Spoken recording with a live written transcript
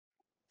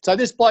So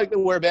this bloke that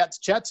we're about to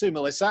chat to,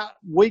 Melissa,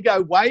 we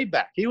go way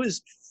back. He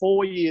was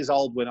 4 years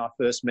old when I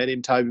first met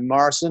him, Toby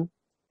Morrison.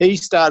 He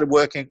started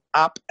working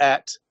up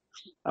at,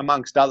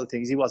 amongst other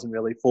things, he wasn't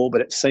really 4,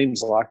 but it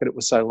seems like it. It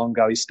was so long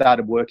ago. He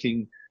started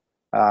working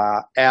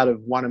out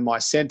of one of my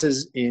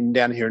centres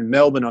down here in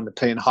Melbourne on the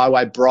Pean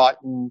Highway,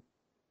 Brighton.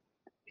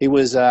 He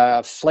was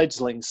a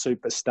fledgling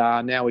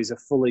superstar. Now he's a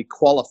fully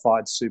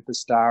qualified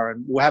superstar,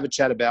 and we'll have a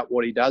chat about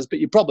what he does. But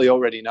you probably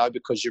already know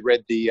because you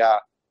read the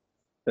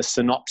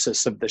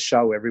synopsis of the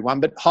show, everyone.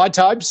 But hi,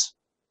 Tobes.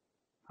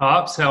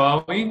 Harps, how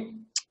are we?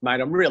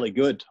 Mate, I'm really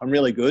good.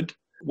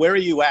 Where are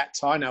you at?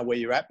 I know where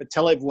you're at, but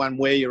tell everyone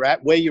where you're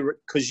at.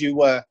 Because you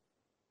were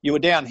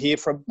down here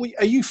from.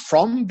 Are you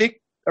from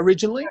Vic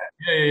originally?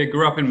 Yeah.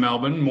 Grew up in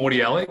Melbourne,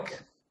 Morty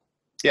Alec.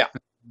 Yeah.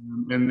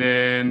 And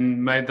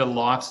then made the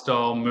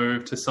lifestyle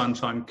move to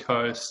Sunshine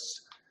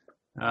Coast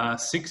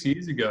 6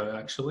 years ago,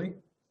 actually.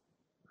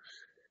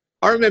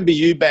 I remember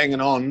you banging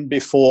on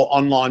before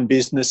online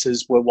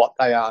businesses were what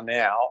they are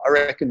now. I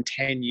reckon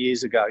 10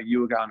 years ago,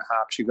 you were going,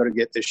 Harps, you've got to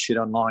get this shit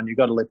online. You've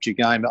got to lift your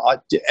game.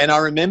 And I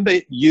remember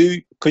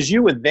you, because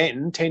you were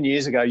then, 10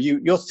 years ago,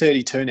 you're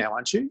 32 now,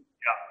 aren't you?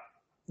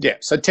 Yeah. Yeah.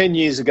 So 10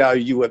 years ago,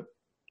 you were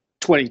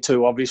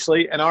 22,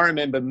 obviously. And I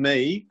remember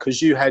me,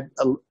 because you had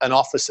an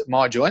office at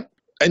my joint,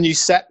 and you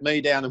sat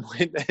me down and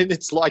went, and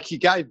it's like you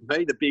gave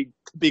me the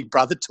big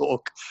brother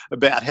talk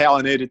about how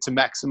I needed to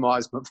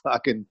maximise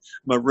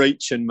my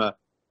reach and my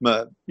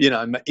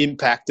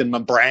impact and my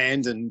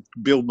brand and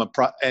build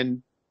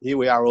and here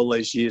we are all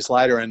these years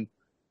later, and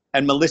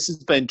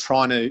Melissa's been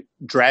trying to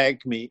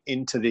drag me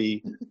into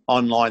the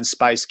online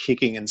space,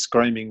 kicking and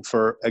screaming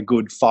for a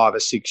good 5 or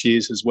 6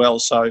 years as well.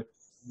 So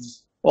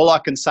all I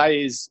can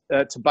say is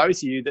to both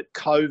of you that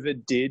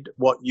COVID did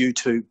what you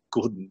two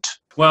couldn't.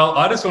 Well,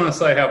 I just want to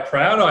say how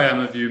proud I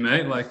am of you,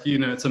 mate. Like,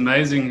 it's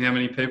amazing how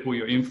many people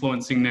you're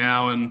influencing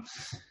now, and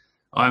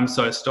I'm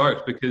so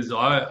stoked because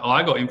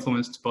I got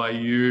influenced by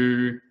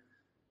you,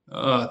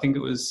 I think it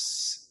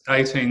was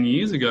 18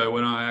 years ago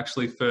when I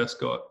actually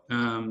first got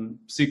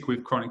sick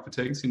with chronic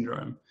fatigue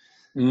syndrome.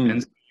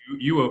 And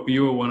you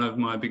were one of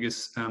my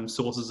biggest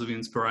sources of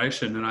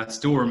inspiration, and I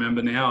still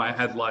remember now I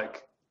had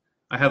like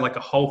a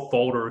whole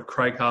folder of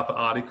Craig Harper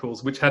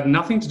articles, which had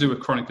nothing to do with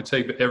chronic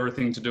fatigue, but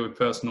everything to do with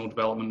personal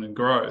development and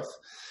growth.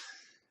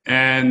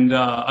 And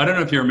I don't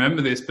know if you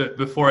remember this, but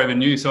before I even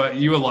knew, so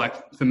you were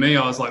like, for me,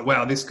 I was like,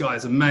 wow, this guy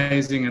is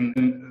amazing.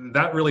 And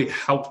that really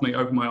helped me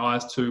open my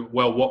eyes to,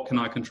 well, what can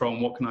I control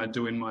and what can I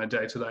do in my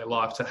day-to-day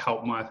life to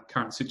help my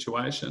current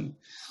situation?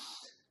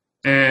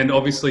 And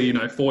obviously,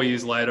 4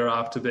 years later,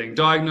 after being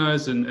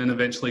diagnosed and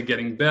eventually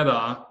getting better,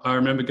 I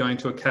remember going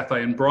to a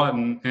cafe in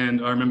Brighton,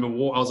 and I remember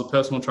I was a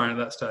personal trainer at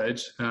that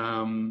stage,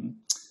 and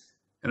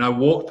I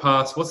walked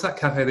past, what's that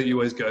cafe that you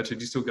always go to? Do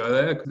you still go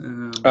there?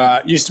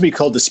 It used to be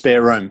called the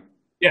Spare Room.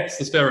 Yes,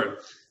 the Spare Room.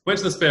 Went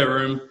to the Spare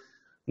Room,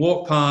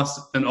 walked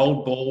past an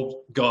old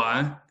bald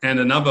guy and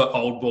another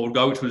old bald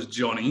guy, which was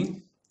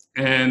Johnny,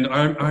 and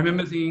I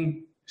remember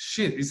thinking,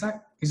 shit, is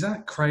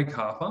that Craig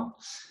Harper?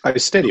 Oh,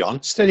 steady on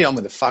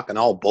with the fucking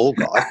old bald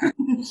guy.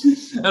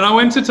 And I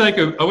went to take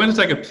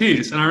a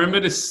piss, and I remember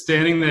just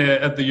standing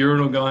there at the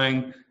urinal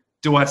going,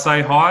 do I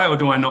say hi or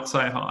do I not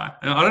say hi?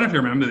 And I don't know if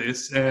you remember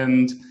this,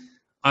 and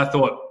I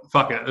thought,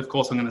 fuck it, of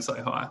course I'm going to say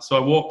hi. So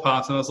I walked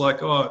past and I was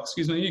like, oh,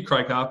 excuse me, are you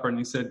Craig Harper? And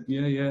he said,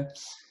 yeah.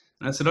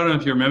 And I said, I don't know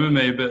if you remember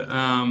me, but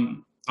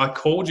I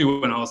called you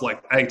when I was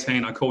like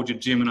 18. I called your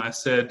gym and I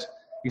said,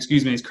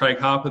 excuse me, is Craig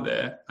Harper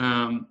there?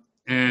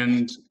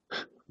 And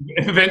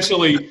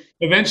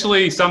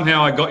eventually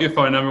somehow I got your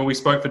phone number and we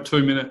spoke for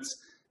 2 minutes.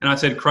 And I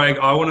said, Craig,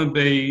 I want to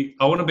be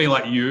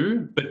like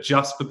you, but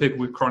just for people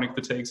with chronic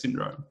fatigue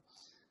syndrome.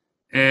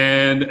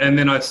 And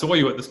then I saw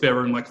you at the Spare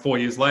Room like 4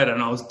 years later,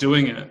 and I was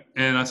doing it.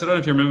 And I said, I don't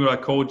know if you remember, I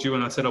called you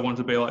and I said I wanted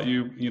to be like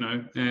you,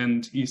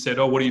 and you said,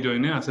 oh, what are you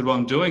doing now? I said, well,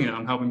 I'm doing it.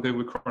 I'm helping people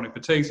with chronic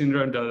fatigue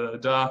syndrome,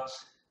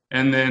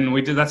 And then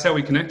that's how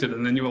we connected.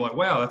 And then you were like,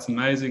 wow, that's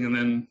amazing. And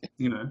then,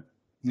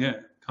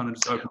 kind of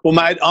just opened. Well,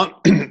 mate, I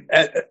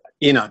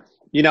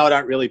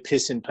don't really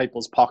piss in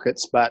people's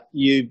pockets, but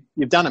you've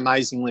done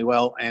amazingly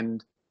well.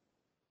 And,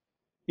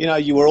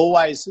 you've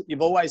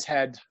always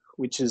had,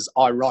 which is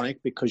ironic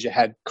because you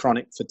had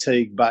chronic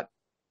fatigue, but,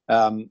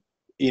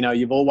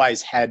 you've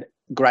always had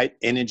great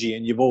energy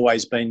and you've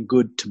always been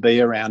good to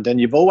be around. And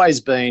you've always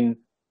been,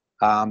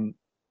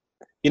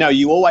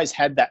 you always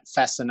had that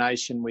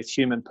fascination with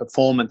human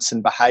performance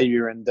and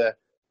behavior and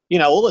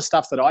all the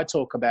stuff that I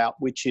talk about,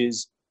 which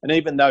is, and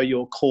even though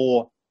your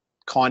core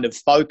kind of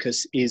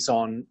focus is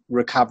on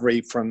recovery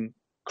from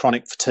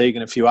chronic fatigue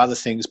and a few other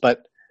things,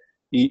 but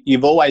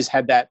you've always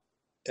had that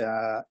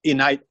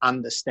innate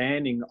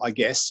understanding, I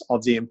guess,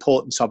 of the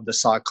importance of the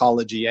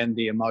psychology and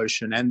the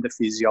emotion and the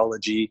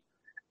physiology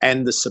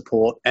and the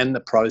support and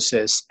the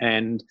process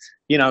and,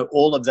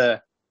 all of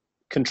the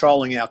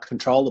controlling our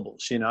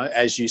controllables,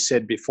 as you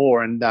said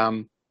before. And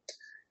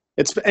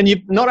you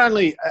not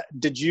only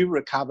did you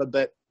recover,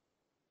 but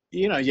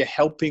you're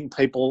helping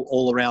people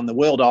all around the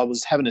world. I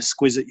was having a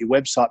squiz at your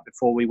website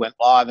before we went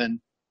live,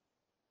 and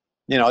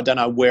I don't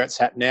know where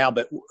it's at now,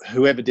 but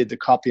whoever did the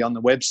copy on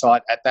the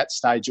website at that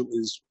stage, it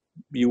was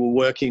you were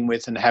working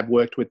with and have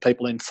worked with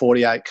people in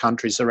 48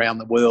 countries around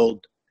the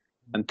world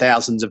and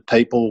thousands of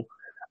people.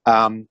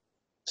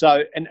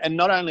 So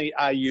not only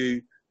are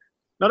you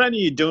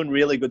doing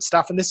really good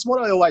stuff, and this is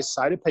what I always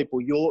say to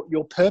people,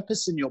 your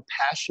purpose and your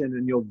passion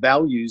and your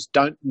values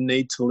don't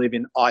need to live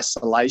in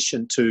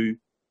isolation to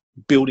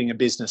building a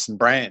business and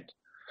brand.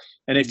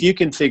 And if you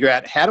can figure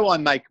out, how do I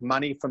make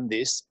money from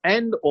this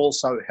and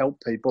also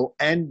help people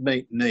and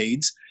meet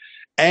needs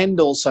and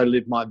also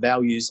live my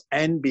values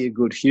and be a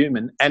good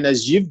human, and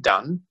as you've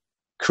done,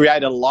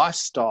 create a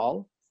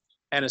lifestyle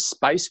and a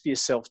space for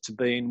yourself to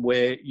be in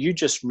where you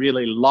just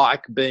really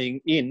like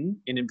being in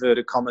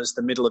inverted commas,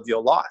 the middle of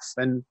your life.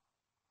 And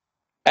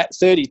at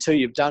 32,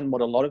 you've done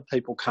what a lot of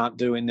people can't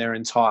do in their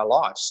entire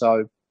life.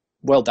 So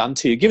well done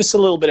to you. Give us a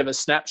little bit of a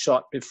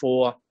snapshot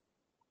before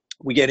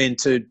we get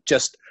into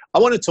just, I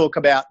want to talk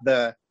about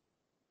the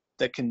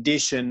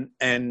condition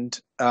and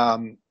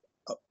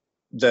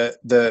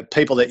the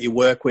people that you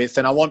work with.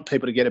 And I want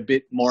people to get a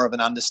bit more of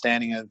an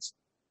understanding of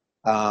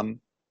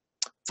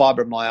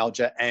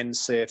fibromyalgia and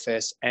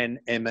CFS and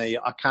ME.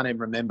 I can't even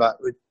remember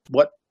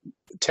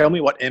tell me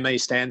what ME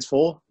stands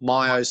for.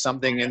 Myo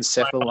something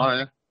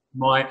encephalitis.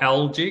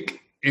 Myalgic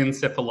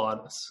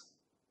encephalitis.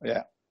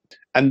 Yeah.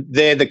 And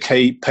they're the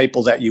key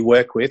people that you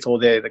work with, or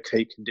they're the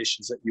key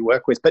conditions that you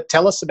work with. But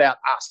tell us about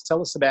us.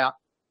 Tell us about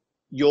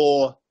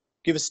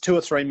give us 2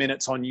 or 3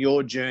 minutes on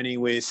your journey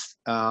with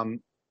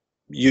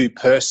you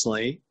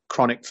personally,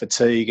 chronic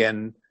fatigue,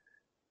 and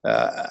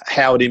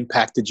how it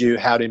impacted you,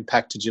 how it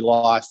impacted your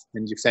life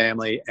and your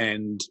family,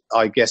 and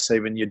I guess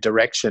even your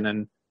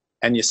direction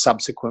and your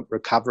subsequent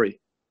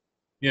recovery.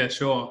 Yeah,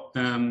 sure.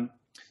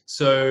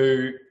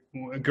 So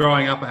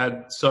growing up, I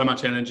had so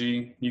much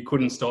energy. You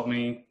couldn't stop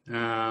me.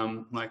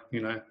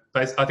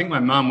 I think my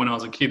mum, when I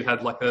was a kid,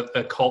 had like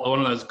one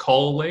of those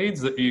coal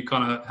leads that you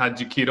kind of had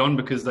your kid on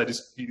because they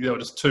were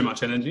just too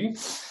much energy.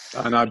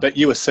 I know, but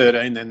you were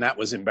 13 then. That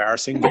was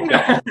embarrassing.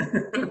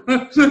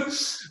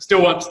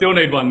 Still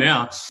need one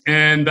now.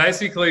 And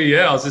basically,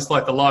 yeah, I was just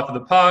like the life of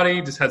the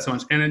party, just had so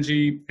much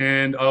energy.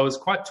 And I was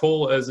quite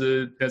tall as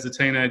a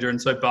teenager. And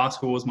so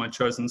basketball was my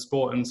chosen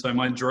sport. And so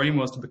my dream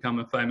was to become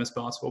a famous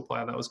basketball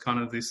player. That was kind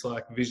of this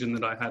like vision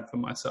that I had for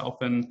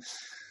myself. And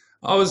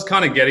I was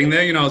kind of getting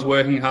there. I was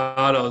working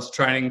hard. I was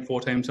training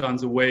 14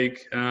 times a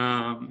week.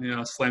 I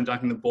was slam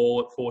dunking the ball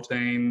at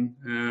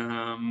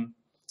 14.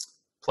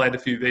 Played a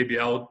few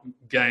VBL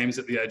games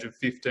at the age of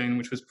 15,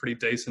 which was pretty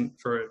decent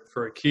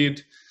for a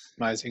kid.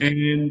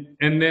 Amazing.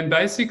 And then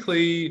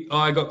basically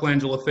I got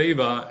glandular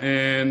fever,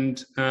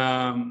 and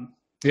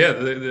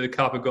the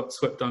carpet got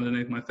swept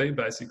underneath my feet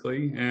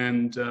basically,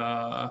 and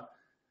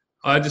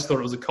I just thought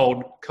it was a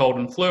cold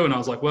and flu, and I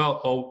was like,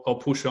 well, I'll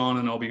push on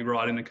and I'll be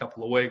right in a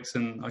couple of weeks.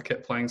 And I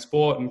kept playing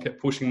sport and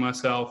kept pushing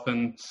myself,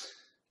 and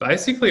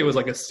basically it was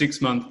like a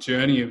 6-month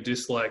journey of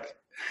just like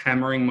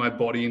hammering my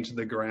body into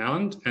the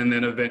ground. And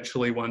then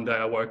eventually one day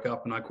I woke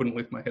up and I couldn't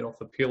lift my head off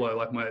the pillow.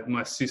 Like my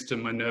nervous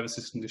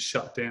system just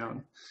shut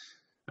down.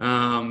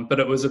 But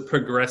it was a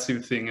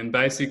progressive thing. And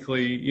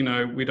basically,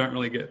 we don't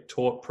really get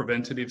taught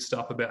preventative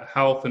stuff about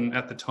health. And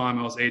at the time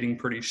I was eating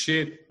pretty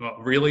shit,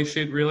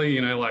 really,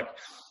 like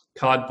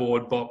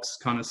cardboard box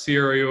kind of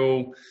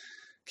cereal,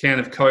 can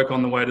of Coke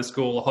on the way to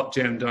school, a hot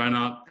jam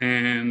donut,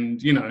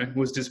 and,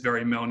 was just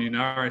very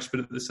malnourished, but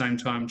at the same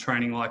time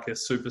training like a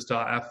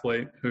superstar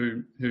athlete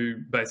who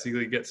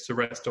basically gets to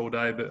rest all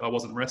day, but I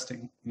wasn't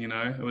resting,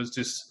 it was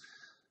just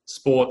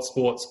sport,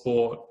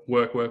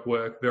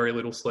 work, very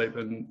little sleep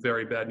and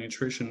very bad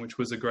nutrition, which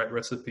was a great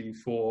recipe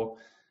for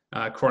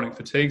chronic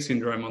fatigue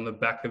syndrome on the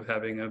back of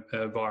having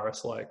a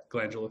virus like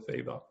glandular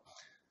fever.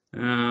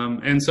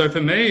 And so for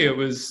me, it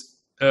was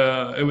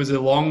a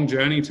long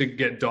journey to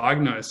get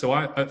diagnosed. So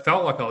I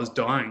felt like I was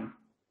dying.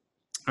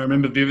 I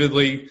remember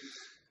vividly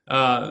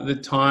the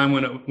time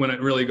when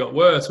it really got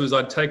worse was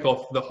I'd take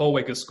off the whole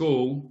week of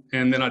school,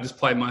 and then I just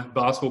played my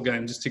basketball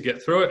game just to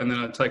get through it. And then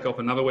I'd take off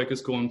another week of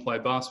school and play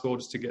basketball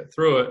just to get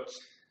through it.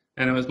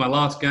 And it was my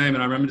last game,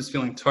 and I remember just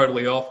feeling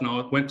totally off, and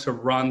I went to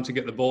run to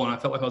get the ball, and I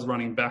felt like I was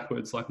running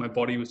backwards, like my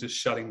body was just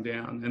shutting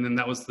down. And then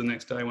that was the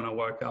next day when I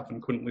woke up and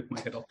couldn't lift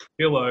my head off the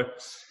pillow.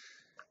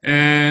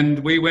 And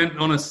we went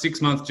on a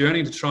 6-month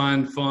journey to try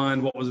and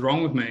find what was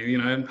wrong with me,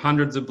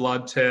 hundreds of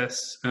blood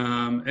tests.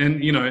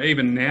 And,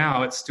 even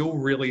now it's still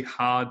really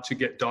hard to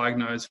get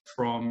diagnosed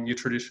from your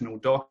traditional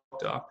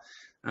doctor.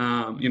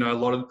 A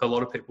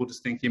lot of people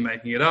just think you're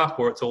making it up,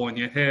 or it's all in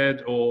your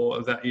head,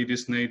 or that you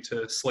just need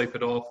to sleep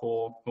it off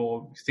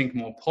or think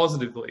more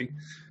positively.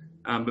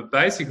 But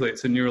basically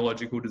it's a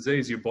neurological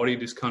disease. Your body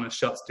just kind of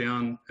shuts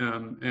down.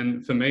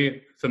 And for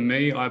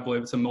me, I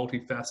believe it's a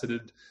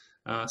multifaceted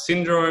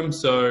syndrome.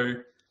 So,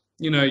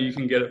 you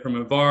can get it from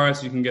a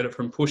virus, you can get it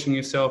from pushing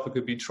yourself, it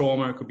could be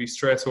trauma, it could be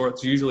stress, or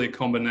it's usually a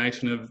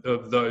combination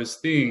of those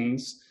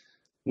things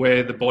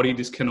where the body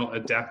just cannot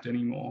adapt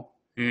anymore.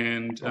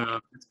 And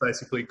it's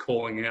basically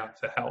calling out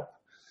for help,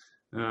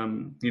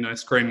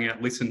 screaming out,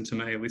 listen to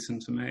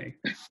me.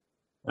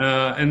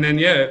 And then,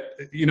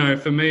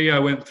 for me, I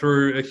went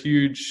through a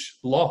huge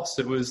loss.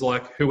 It was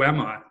like, who am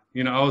I?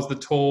 I was the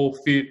tall,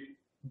 fit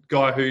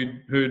guy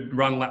who'd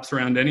run laps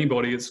around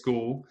anybody at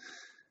school.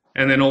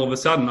 And then all of a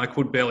sudden I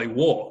could barely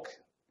walk,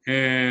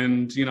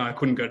 and, I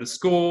couldn't go to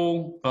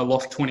school. I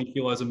lost 20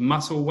 kilos of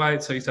muscle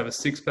weight. So I used to have a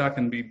six pack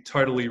and be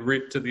totally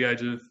ripped at the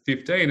age of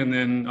 15. And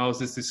then I was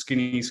just this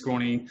skinny,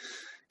 scrawny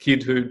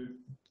kid who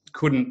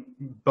couldn't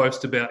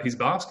boast about his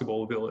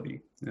basketball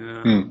ability.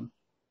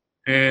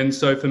 And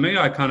so for me,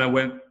 I kind of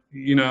went,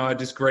 I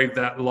just grieved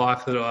that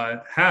life that I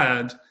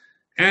had.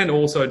 And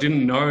also I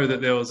didn't know that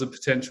there was a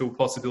potential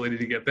possibility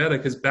to get better,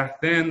 because back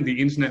then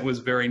the internet was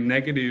very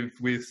negative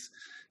with,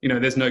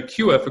 there's no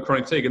cure for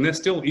chronic fatigue, and there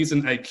still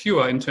isn't a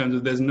cure in terms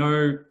of there's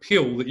no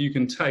pill that you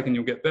can take and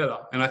you'll get better.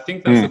 And I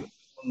think that's the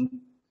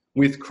problem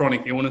with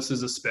chronic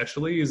illnesses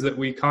especially, is that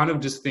we kind of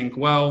just think,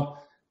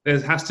 well, there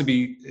has to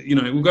be,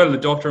 we'll go to the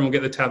doctor and we'll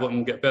get the tablet and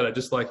we'll get better.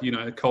 Just like,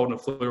 a cold and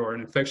a flu or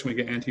an infection, we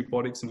get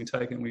antibiotics and we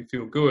take it and we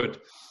feel good.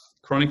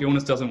 Chronic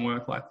illness doesn't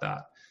work like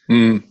that.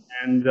 And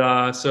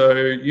so,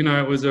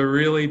 it was a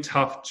really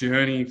tough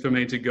journey for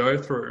me to go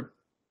through.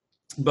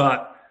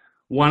 But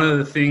one of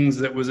the things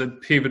that was a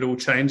pivotal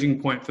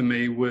changing point for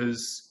me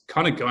was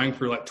kind of going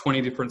through like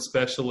 20 different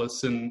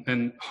specialists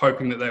and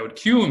hoping that they would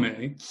cure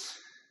me.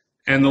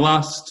 And the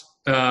last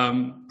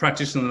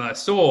practitioner that I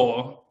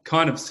saw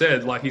kind of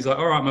said, like, he's like,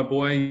 all right, my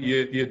boy,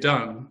 you're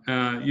done.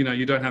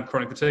 You don't have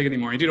chronic fatigue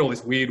anymore. He did all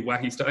this weird,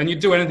 wacky stuff. And you'd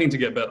do anything to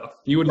get better.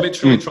 You would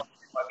literally try to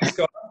be like this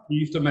guy. He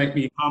used to make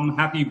me hum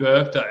happy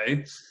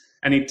birthday,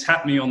 and he'd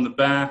tap me on the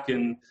back,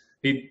 and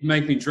he'd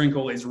make me drink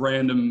all these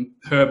random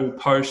herbal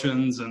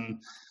potions,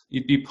 and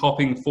you'd be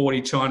popping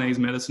 40 Chinese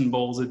medicine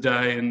balls a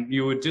day, and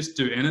you would just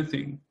do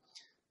anything.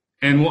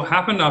 And what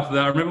happened after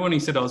that, I remember when he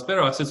said I was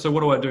better, I said, so what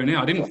do I do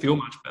now? I didn't feel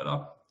much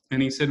better.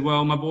 And he said,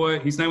 well, my boy,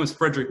 his name was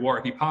Frederick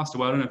Warwick. He passed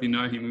away. I don't know if you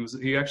know him.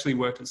 He actually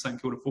worked at St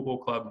Kilda Football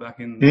Club back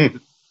in...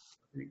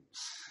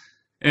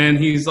 And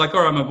he's like,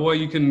 all right, my boy,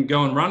 you can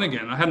go and run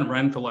again. I hadn't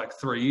ran for like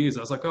 3 years.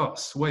 I was like, oh,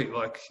 sweet.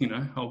 Like,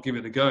 I'll give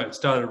it a go.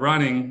 Started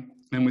running,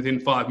 and within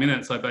 5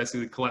 minutes, I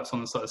basically collapsed on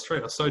the side of the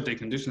street. I was so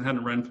deconditioned. I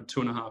hadn't ran for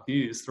 2.5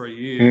 years, 3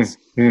 years,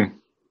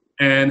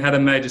 and had a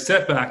major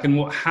setback. And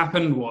what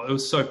happened was, it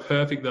was so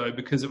perfect though,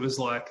 because it was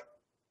like,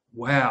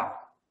 wow,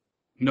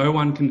 no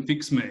one can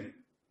fix me.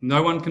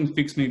 No one can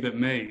fix me but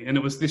me. And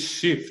it was this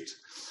shift.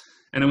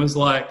 And it was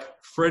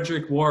like,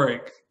 Frederick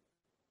Warwick,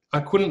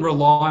 I couldn't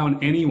rely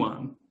on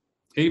anyone,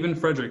 even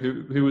Frederick,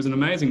 who was an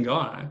amazing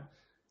guy,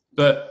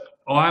 but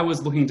I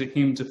was looking to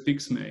him to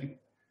fix me.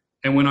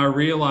 And when I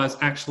realized,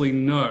 actually,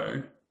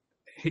 no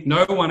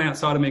one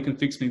outside of me can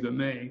fix me but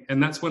me.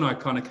 And that's when I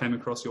kind of came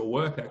across your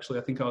work, actually.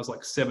 I think I was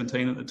like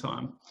 17 at the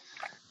time.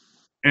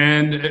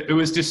 And it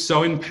was just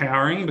so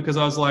empowering, because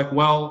I was like,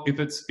 well, if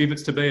it's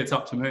to be, it's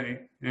up to me.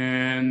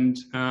 And,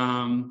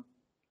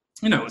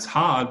 it was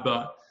hard,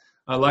 but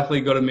I luckily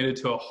got admitted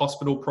to a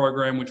hospital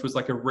program, which was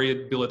like a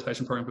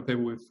rehabilitation program for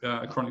people with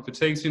chronic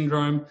fatigue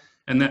syndrome.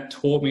 And that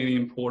taught me the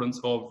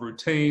importance of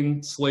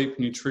routine, sleep,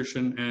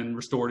 nutrition, and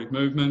restorative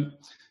movement,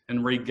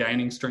 and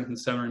regaining strength and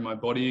stamina in my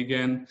body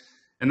again.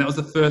 And that was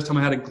the first time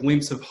I had a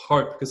glimpse of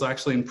hope, because I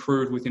actually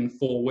improved within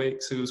 4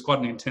 weeks. It was quite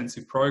an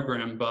intensive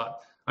program,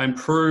 but I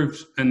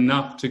improved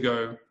enough to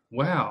go,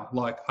 wow,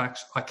 like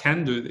I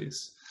can do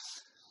this.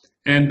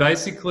 And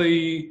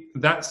basically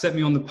that set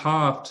me on the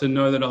path to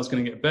know that I was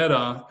going to get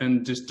better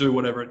and just do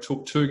whatever it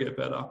took to get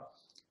better.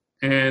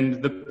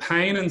 And the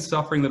pain and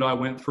suffering that I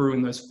went through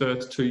in those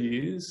first 2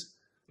 years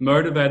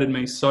motivated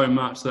me so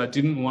much that I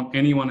didn't want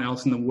anyone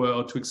else in the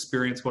world to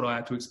experience what I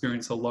had to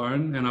experience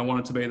alone. And I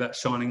wanted to be that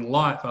shining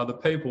light for other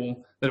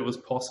people, that it was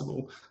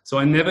possible. So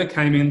I never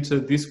came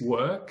into this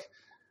work.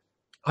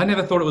 I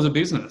never thought it was a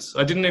business.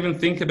 I didn't even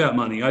think about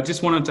money. I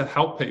just wanted to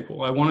help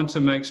people. I wanted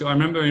to make sure. I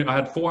remember I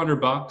had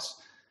 $400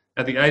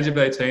 at the age of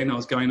 18. I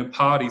was going to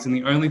parties, and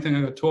the only thing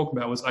I could talk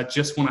about was, I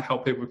just want to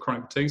help people with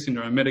chronic fatigue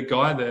syndrome. I met a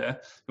guy there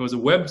who was a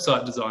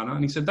website designer,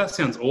 and he said, that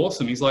sounds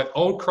awesome. He's like,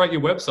 I'll create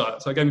your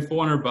website. So I gave him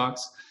 $400,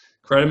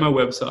 created my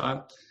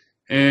website,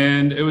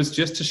 and it was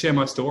just to share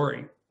my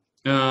story.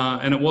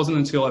 And it wasn't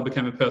until I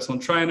became a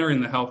personal trainer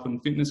in the health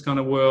and fitness kind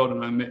of world,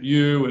 and I met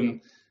you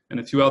and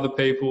a few other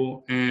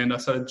people, and I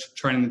started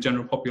training the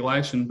general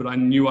population, but I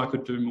knew I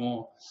could do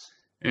more.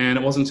 And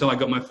it wasn't until I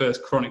got my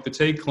first chronic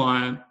fatigue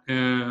client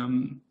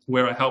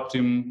where I helped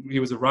him. He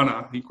was a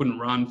runner. He couldn't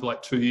run for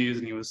like 2 years,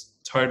 and he was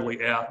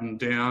totally out and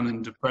down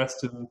and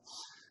depressed. And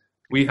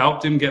we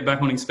helped him get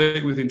back on his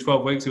feet. Within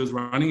 12 weeks, he was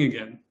running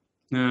again.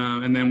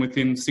 And then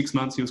within 6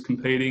 months, he was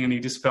competing, and he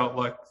just felt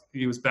like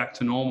he was back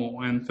to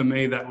normal. And for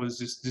me, that was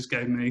just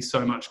gave me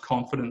so much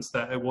confidence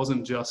that it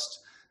wasn't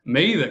just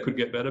me that could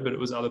get better, but it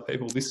was other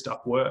people. This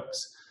stuff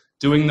works.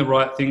 Doing the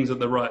right things at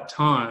the right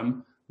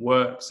time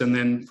works. And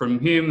then from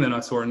him, then I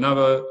saw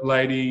another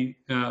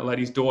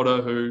lady's daughter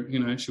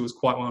who, she was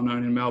quite well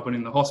known in Melbourne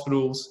in the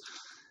hospitals,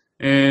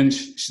 and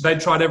they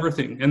tried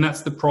everything. And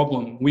that's the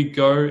problem. We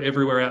go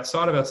everywhere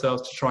outside of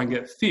ourselves to try and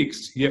get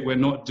fixed, yet we're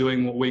not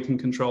doing what we can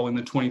control in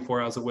the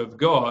 24 hours that we've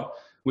got,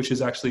 which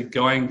is actually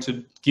going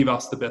to give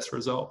us the best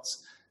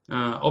results.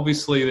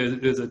 Obviously,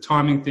 there's a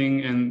timing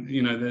thing, and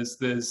there's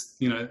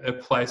a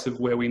place of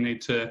where we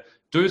need to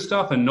do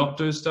stuff and not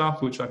do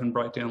stuff, which I can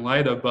break down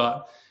later.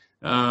 But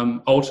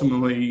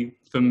ultimately,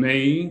 for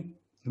me,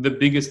 the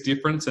biggest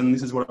difference, and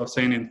this is what I've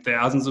seen in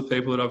thousands of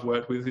people that I've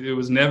worked with, it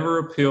was never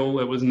a pill,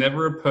 it was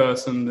never a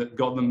person that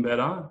got them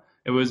better.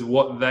 It was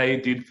what they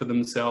did for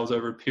themselves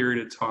over a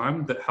period of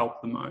time that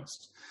helped the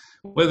most.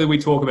 Whether we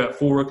talk about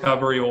full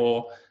recovery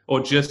or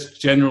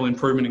just general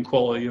improvement in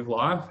quality of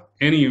life,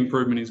 any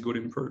improvement is good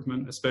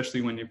improvement,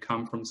 especially when you've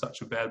come from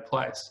such a bad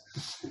place.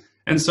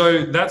 And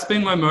so that's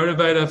been my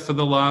motivator for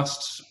the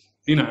last,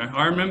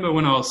 I remember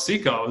when I was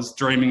sick, I was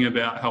dreaming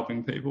about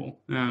helping people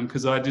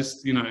because I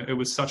just, it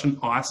was such an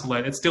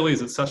it still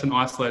is, it's such an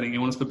isolating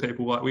illness for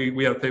people. Like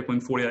we have people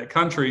in 48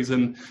 countries,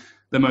 and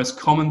the most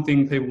common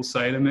thing people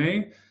say to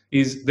me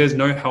is there's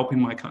no help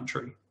in my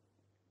country.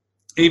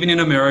 Even in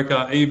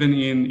America, even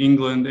in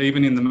England,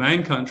 even in the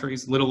main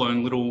countries, let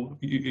alone little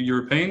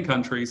European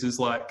countries, is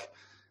like,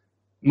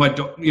 my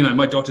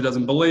doctor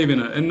doesn't believe in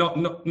it. And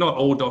not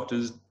all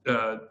doctors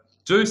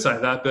do say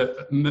that,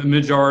 but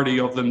majority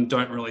of them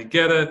don't really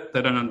get it.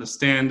 They don't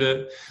understand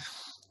it.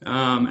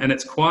 And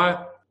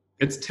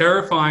it's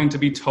terrifying to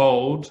be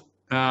told,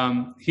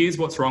 here's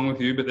what's wrong with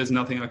you, but there's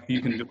nothing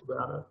you can do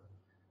about it.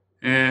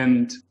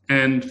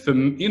 And for,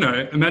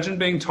 imagine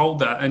being told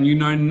that and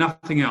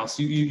nothing else.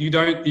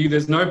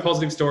 There's no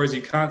positive stories.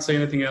 You can't see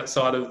anything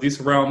outside of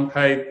this realm.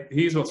 Hey,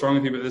 here's what's wrong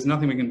with you, but there's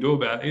nothing we can do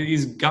about it. It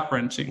is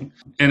gut-wrenching.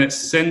 And it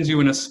sends you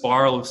in a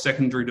spiral of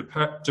secondary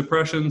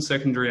depression,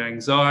 secondary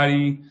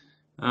anxiety.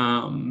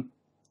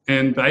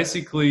 And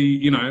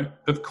basically,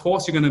 of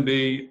course you're going to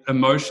be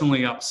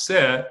emotionally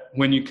upset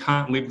when you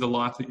can't live the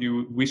life that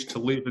you wish to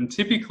live. And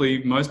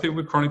typically, most people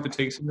with chronic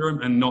fatigue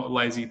syndrome are not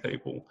lazy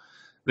people.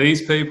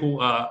 These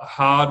people are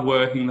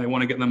hardworking. They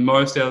want to get the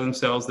most out of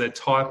themselves. They're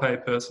type A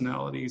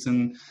personalities.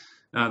 And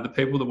the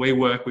people that we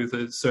work with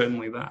are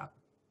certainly that.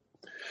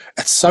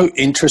 It's so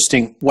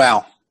interesting.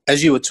 Wow.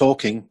 As you were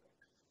talking,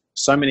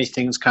 so many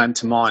things came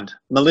to mind.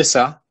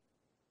 Melissa,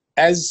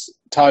 as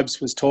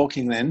Tobes was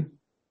talking then,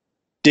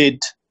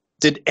 did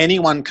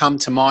anyone come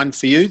to mind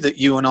for you that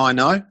you and I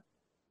know?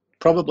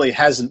 Probably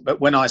hasn't, but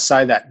when I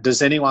say that,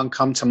 does anyone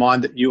come to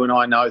mind that you and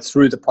I know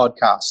through the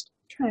podcast?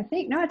 I'm trying to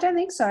think. No, I don't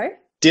think so.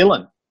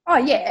 Dylan. Oh,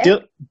 yeah.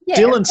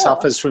 Dylan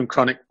suffers from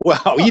chronic...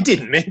 Well, you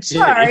didn't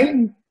mention it.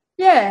 Sorry.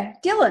 Yeah,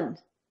 Dylan.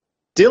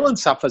 Dylan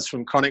suffers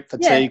from chronic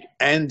fatigue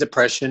and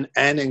depression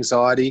and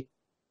anxiety.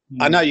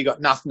 I know you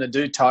got nothing to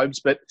do, Tobes,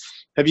 but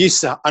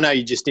I know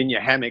you're just in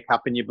your hammock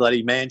up in your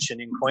bloody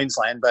mansion in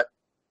Queensland, but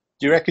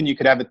do you reckon you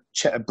could have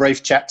a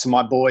brief chat to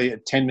my boy, a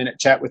 10-minute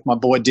chat with my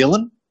boy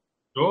Dylan?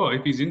 Sure,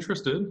 if he's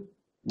interested.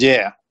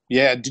 Yeah.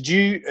 Did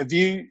you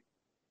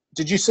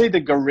see the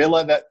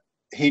gorilla that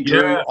he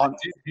drew on?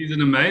 He's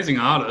an amazing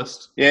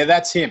artist. Yeah,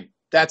 that's him.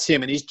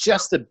 And he's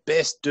just the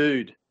best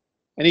dude.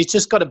 And he's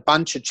just got a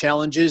bunch of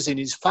challenges, and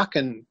he's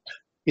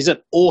an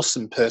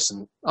awesome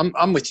person.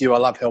 I'm with you. I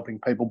love helping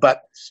people,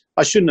 but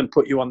I shouldn't have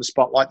put you on the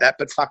spot like that,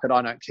 but fuck it,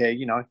 I don't care,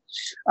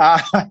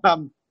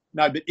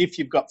 No, but if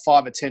you've got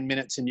 5 or 10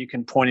 minutes and you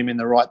can point him in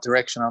the right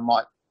direction, I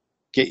might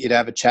get you to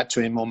have a chat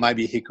to him, or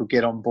maybe he could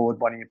get on board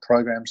one of your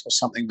programs or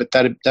something, but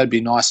that'd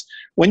be nice.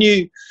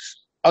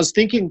 I was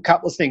thinking a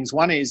couple of things.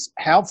 One is,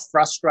 how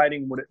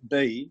frustrating would it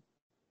be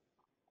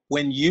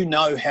when you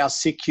know how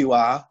sick you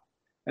are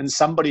and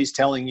somebody's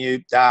telling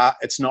you,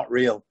 it's not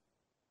real.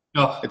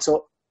 Oh.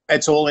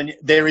 It's all in.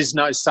 There is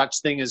no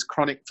such thing as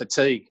chronic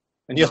fatigue.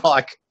 And you're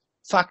like,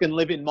 fucking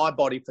live in my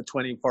body for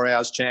 24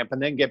 hours, champ,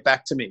 and then get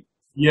back to me.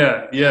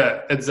 Yeah,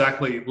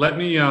 exactly. Let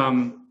me,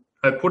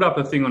 I put up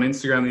a thing on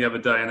Instagram the other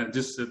day, and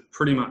it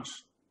pretty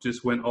much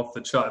just went off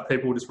the chart.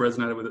 People just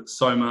resonated with it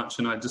so much.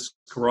 And I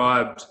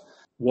described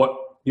what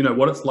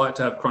it's like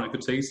to have chronic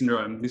fatigue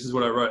syndrome. This is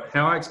what I wrote.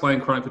 How I explain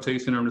chronic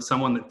fatigue syndrome to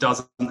someone that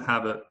doesn't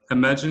have it.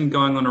 Imagine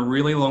going on a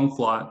really long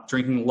flight,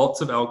 drinking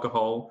lots of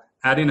alcohol,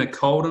 add in a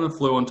cold and a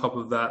flu on top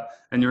of that,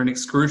 and you're in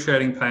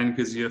excruciating pain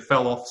because you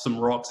fell off some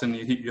rocks and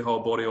you hit your whole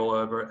body all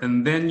over.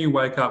 And then you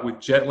wake up with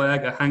jet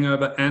lag, a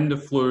hangover, and a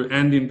flu,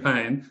 and in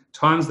pain.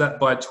 Times that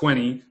by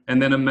 20,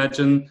 and then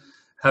imagine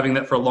having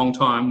that for a long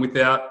time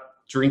without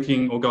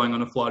drinking or going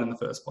on a flight in the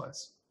first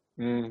place.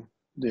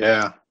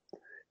 Yeah.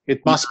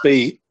 It must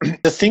be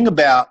the thing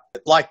about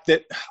like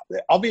that.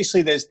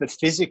 Obviously, there's the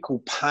physical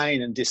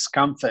pain and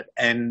discomfort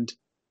and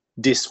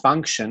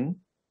dysfunction,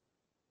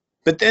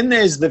 but then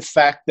there's the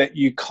fact that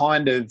you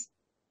kind of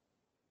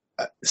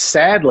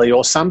sadly,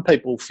 or some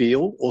people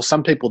feel, or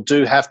some people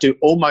do have to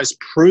almost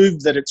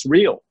prove that it's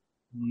real.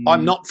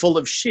 I'm not full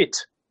of shit.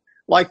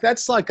 Like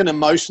that's like an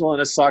emotional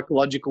and a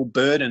psychological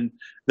burden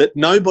that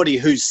nobody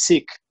who's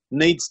sick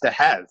needs to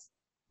have.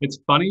 It's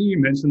funny you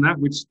mentioned that,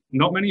 which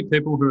not many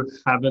people who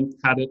haven't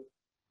had it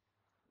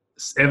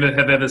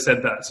have ever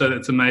said that. So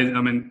it's amazing.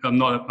 I mean, I'm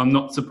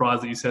not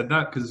surprised that you said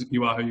that because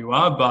you are who you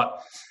are,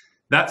 but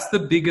that's the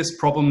biggest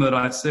problem that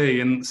I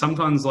see. And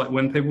sometimes like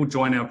when people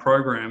join our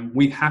program,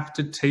 we have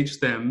to teach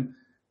them,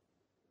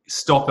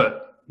 stop it.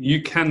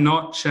 You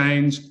cannot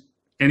change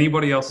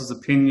anybody else's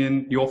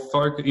opinion, your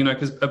focus,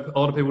 because a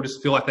lot of people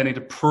just feel like they need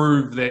to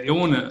prove their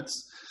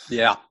illness.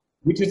 Yeah.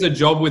 Which is a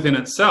job within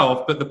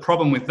itself. But the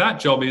problem with that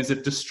job is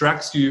it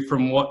distracts you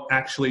from what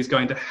actually is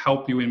going to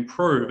help you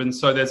improve. And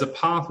so there's a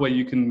path where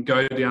you can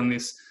go down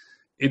this,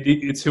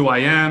 it's who I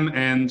am,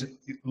 and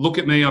look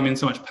at me, I'm in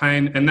so much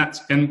pain.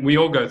 And we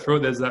all go through it.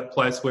 There's that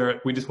place where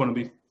we just want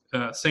to be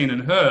seen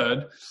and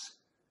heard.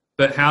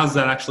 But how's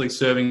that actually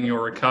serving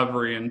your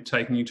recovery and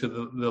taking you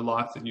to the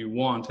life that you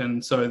want?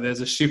 And so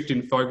there's a shift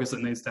in focus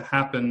that needs to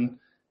happen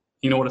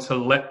in order to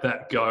let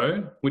that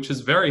go, which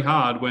is very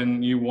hard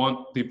when you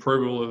want the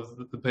approval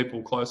of the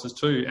people closest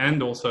to you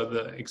and also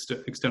the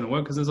external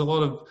world, because there's a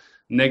lot of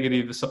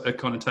negative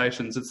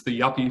connotations. It's the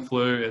yuppie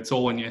flu. It's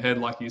all in your head,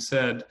 like you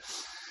said.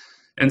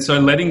 And so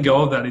letting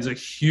go of that is a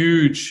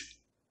huge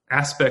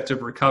aspect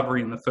of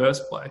recovery in the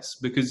first place,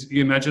 because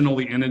you imagine all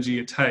the energy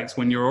it takes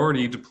when you're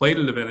already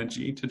depleted of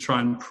energy to try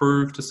and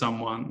prove to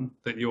someone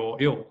that you're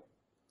ill.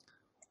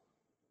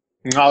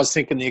 I was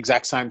thinking the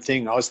exact same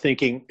thing. I was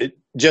thinking,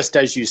 just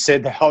as you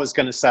said that, I was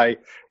going to say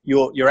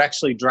you're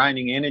actually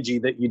draining energy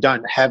that you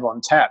don't have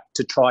on tap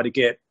to try to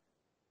get,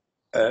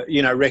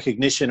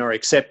 recognition or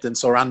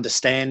acceptance or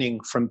understanding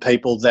from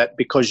people that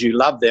because you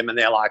love them and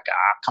they're like,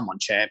 come on,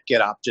 champ,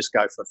 get up, just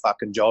go for a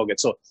fucking jog.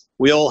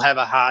 We all have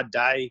a hard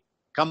day.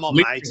 Come on,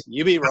 mate,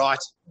 you be right.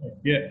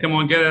 Yeah, come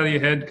on, get out of your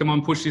head. Come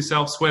on, push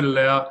yourself, sweat it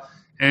out.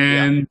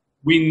 And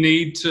we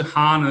need to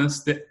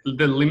harness the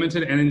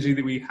limited energy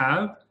that we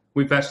have.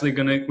 We've actually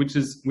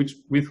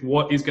with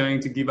what is going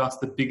to give us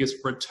the biggest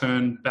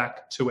return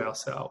back to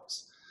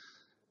ourselves.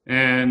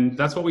 And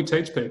that's what we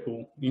teach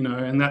people,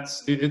 and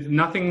that's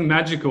nothing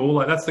magical.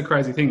 Like, that's the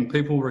crazy thing.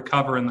 People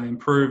recover and they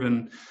improve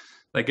and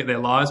they get their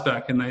lives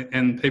back,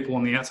 and people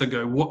on the outside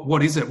go,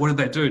 what is it? What did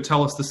they do?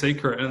 Tell us the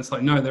secret. And it's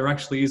like, no, there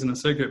actually isn't a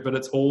secret, but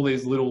it's all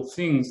these little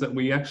things that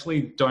we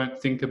actually don't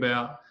think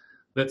about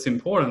that's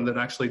important, that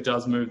actually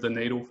does move the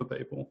needle for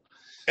people.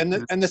 And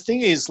the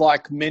thing is,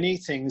 like many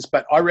things,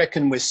 but I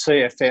reckon with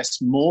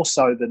CFS more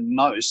so than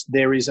most,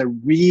 there is a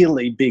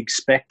really big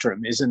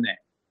spectrum, isn't there?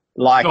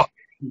 Like,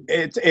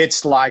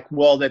 it's like,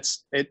 well,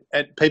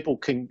 people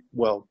can,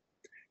 well,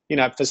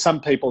 for some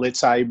people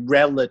it's a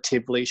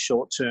relatively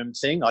short-term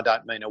thing. I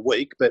don't mean a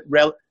week, but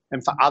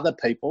and for other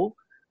people,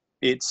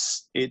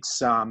 it's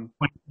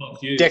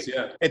years,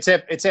 it's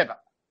ever.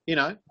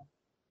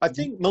 I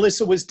think,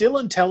 Melissa, was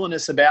Dylan telling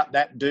us about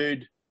that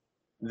dude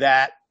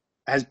that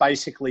has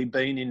basically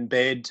been in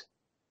bed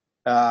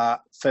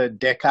for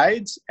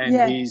decades,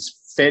 and he's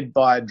fed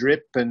by a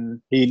drip,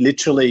 and he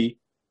literally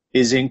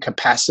is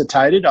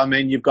incapacitated. I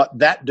mean, you've got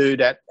that dude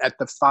at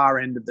the far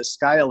end of the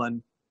scale,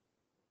 and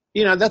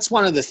that's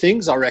one of the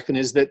things I reckon,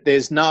 is that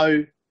there's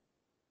no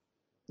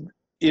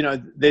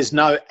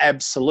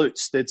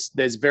absolutes.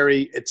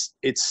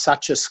 It's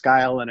such a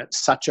scale, and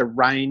it's such a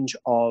range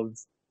of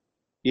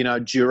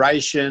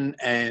duration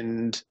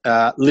and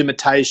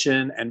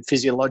limitation and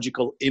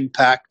physiological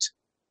impact,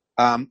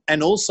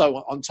 and also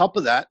on top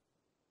of that,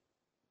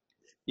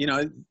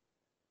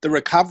 the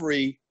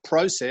recovery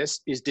process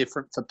is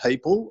different for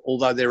people,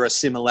 although there are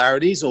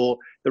similarities, or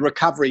the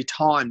recovery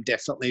time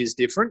definitely is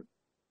different.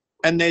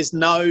 And there's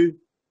no,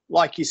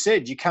 like you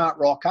said, you can't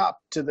rock up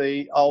to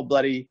the old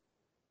bloody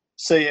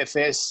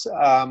CFS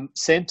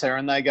centre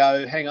and they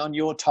go, hang on,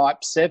 you're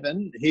type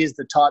 7, here's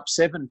the type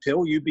 7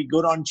 pill, you be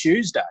good on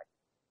Tuesday.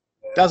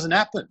 Doesn't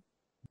happen.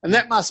 And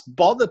that must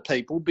bother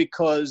people,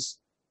 because,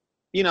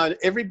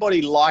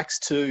 everybody likes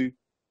to,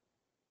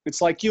 it's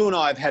like you and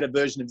I have had a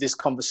version of this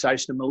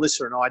conversation, and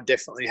Melissa and I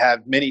definitely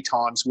have many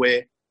times,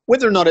 where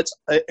whether or not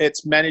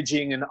it's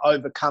managing and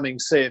overcoming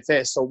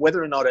CFS, or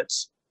whether or not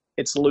it's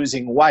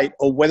losing weight,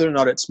 or whether or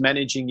not it's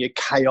managing your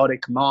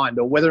chaotic mind,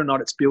 or whether or not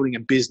it's building a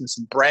business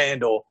and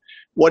brand, or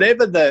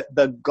whatever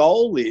the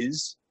goal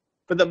is,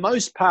 for the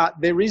most part,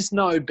 there is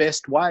no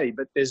best way,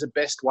 but there's a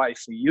best way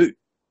for you.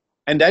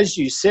 And as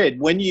you said,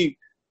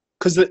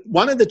 because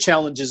one of the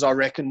challenges I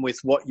reckon with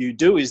what you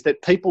do is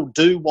that people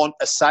do want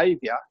a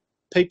savior.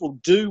 People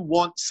do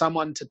want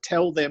someone to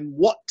tell them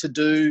what to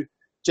do.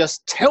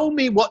 Just tell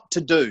me what to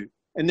do.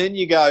 And then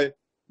you go,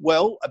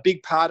 well, a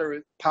big part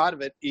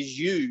of it is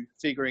you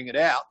figuring it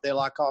out. They're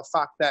like, oh,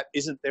 fuck that.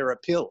 Isn't there a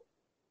pill?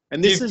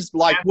 And this is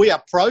like, we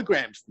are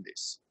programmed for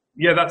this.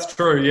 Yeah, that's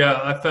true.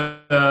 Yeah.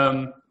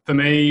 For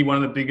me, one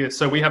of the biggest,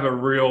 so we have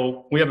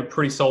a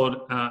pretty solid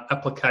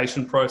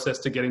application process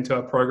to get into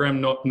our program.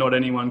 Not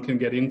anyone can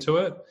get into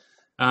it.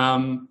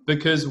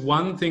 Because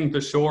one thing for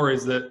sure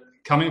is that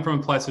coming from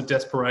a place of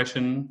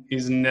desperation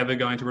is never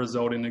going to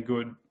result in a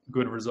good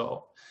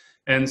result.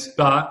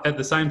 But at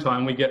the same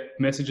time, we get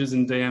messages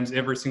and DMs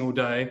every single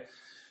day.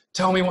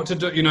 Tell me what to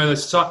do.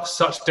 There's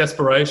such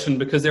desperation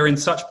because they're in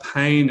such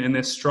pain and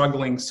they're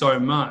struggling so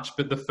much.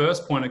 But the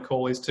first point of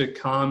call is to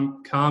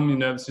calm your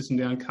nervous system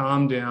down,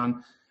 calm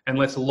down, and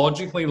let's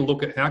logically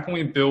look at how can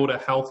we build a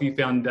healthy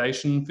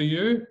foundation for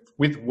you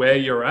with where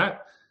you're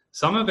at.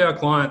 Some of our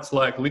clients,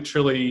 like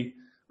literally,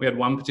 we had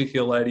one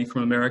particular lady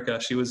from America.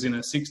 She was in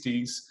her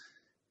 60s,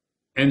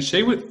 and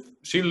she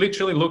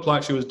literally looked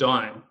like she was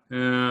dying.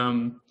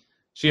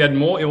 She had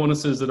more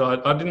illnesses that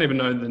I didn't even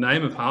know the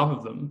name of half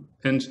of them.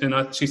 And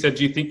she said,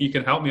 "Do you think you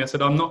can help me?" I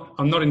said, I'm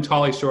not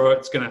entirely sure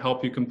it's going to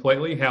help you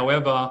completely.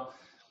 However,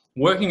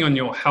 working on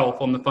your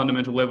health on the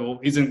fundamental level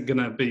isn't going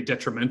to be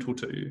detrimental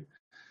to you.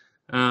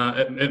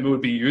 It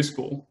would be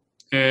useful.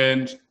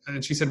 And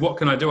she said, "What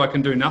can I do?" "I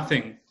can do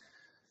nothing."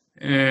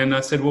 And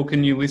I said, "Well,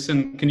 can you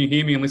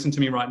hear me and listen to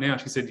me right now?"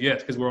 She said,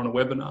 "Yes," because we're on a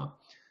webinar.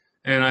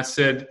 And I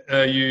said,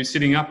 "Are you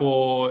sitting up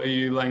or are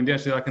you laying down?"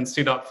 She said, "I can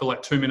sit up for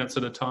like 2 minutes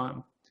at a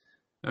time."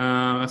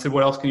 I said,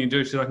 "What else can you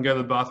do?" She said, "I can go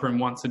to the bathroom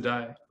once a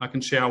day. I can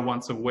shower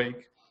once a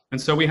week."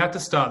 And so we had to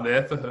start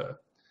there for her.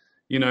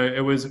 You know,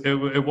 it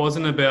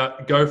wasn't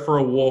about go for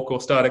a walk or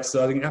start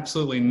exercising.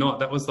 Absolutely not.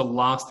 That was the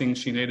last thing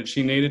she needed.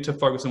 She needed to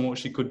focus on what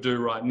she could do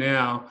right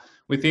now.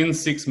 Within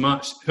 6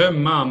 months, her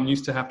mum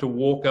used to have to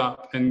walk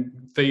up and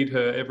feed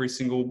her every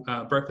single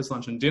breakfast,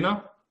 lunch and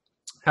dinner.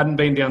 Hadn't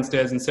been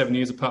downstairs in 7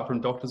 years apart from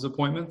doctor's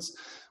appointments.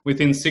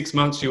 Within 6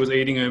 months, she was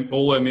eating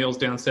all her meals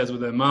downstairs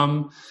with her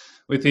mum.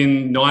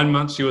 Within 9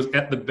 months, she was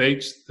at the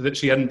beach that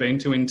she hadn't been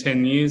to in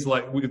 10 years,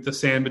 like with the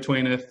sand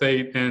between her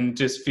feet and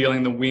just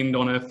feeling the wind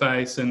on her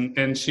face.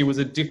 And she was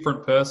a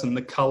different person.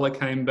 The color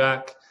came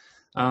back,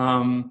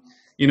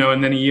 you know,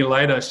 and then a year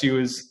later, she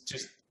was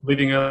just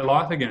living her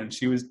life again.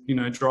 She was, you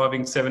know,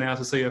 driving 7 hours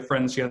to see her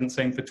friends she hadn't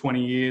seen for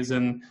 20 years.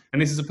 And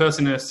this is a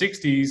person in her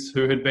 60s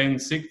who had been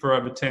sick for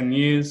over 10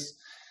 years.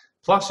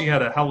 Plus, she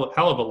had a hell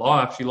of a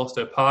life. She lost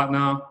her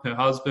partner, her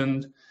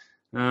husband.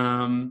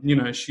 You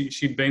know,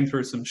 she'd been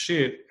through some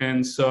shit.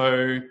 And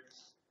so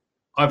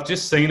I've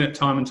just seen it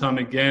time and time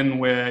again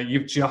where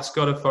you've just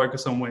got to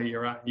focus on where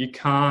you're at. You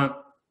can't,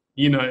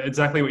 you know,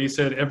 exactly what you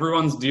said,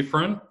 everyone's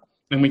different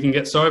and we can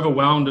get so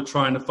overwhelmed at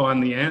trying to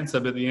find the answer,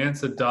 but the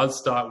answer does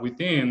start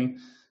within,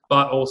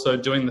 but also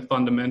doing the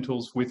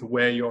fundamentals with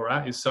where you're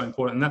at is so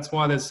important. And that's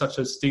why there's such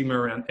a stigma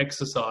around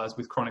exercise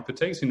with chronic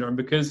fatigue syndrome,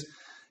 because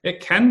it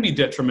can be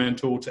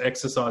detrimental to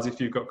exercise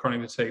if you've got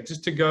chronic fatigue.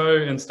 Just to go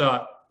and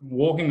start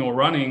walking or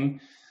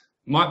running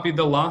might be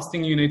the last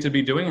thing you need to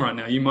be doing right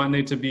now. You might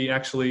need to be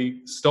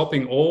actually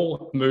stopping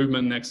all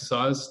movement and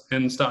exercise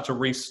and start to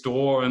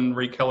restore and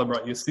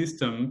recalibrate your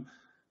system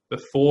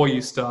before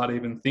you start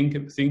even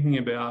thinking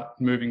about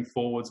moving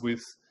forwards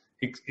with,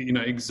 you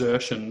know,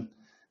 exertion.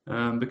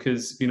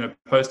 Because, you know,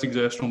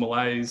 post-exertional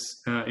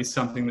malaise is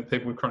something that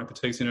people with chronic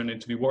fatigue syndrome need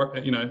to be,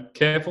 you know,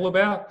 careful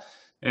about.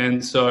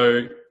 And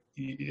so,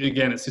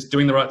 again, it's just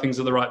doing the right things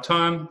at the right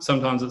time.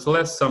 Sometimes it's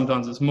less,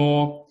 sometimes it's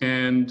more,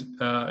 and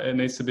it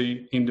needs to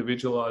be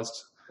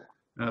individualized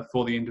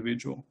for the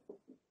individual.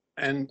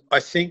 And I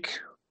think,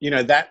 you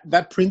know,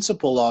 that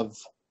principle of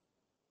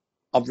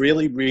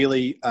really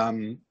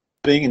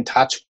being in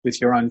touch with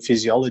your own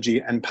physiology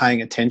and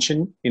paying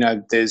attention. You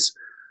know, there's,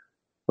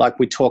 like,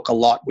 we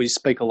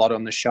speak a lot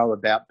on the show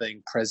about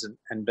being present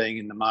and being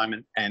in the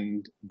moment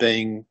and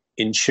being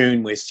in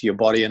tune with your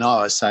body. And I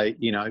always say,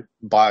 you know,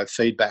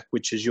 biofeedback,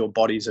 which is your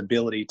body's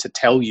ability to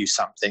tell you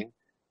something.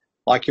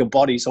 Like, your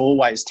body's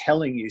always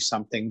telling you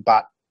something,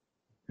 but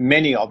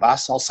many of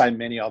us, I'll say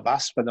many of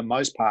us for the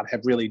most part,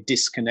 have really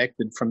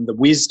disconnected from the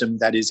wisdom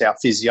that is our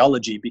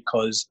physiology,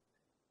 because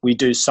we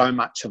do so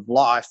much of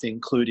life,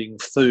 including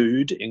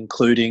food,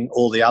 including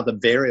all the other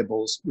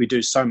variables. We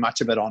do so much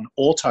of it on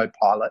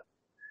autopilot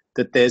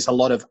that there's a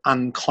lot of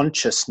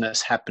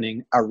unconsciousness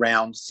happening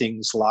around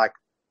things like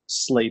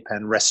sleep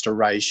and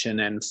restoration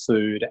and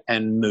food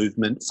and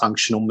movement,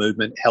 functional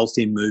movement,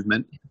 healthy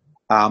movement,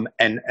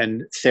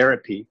 and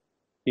therapy,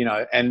 you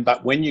know.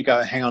 But when you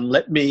go, hang on,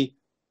 let me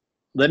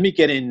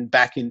get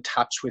back in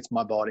touch with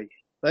my body.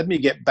 Let me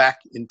get back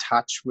in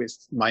touch with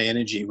my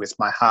energy, with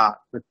my heart,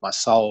 with my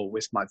soul,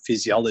 with my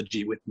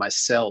physiology, with my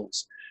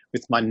cells,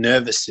 with my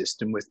nervous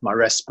system, with my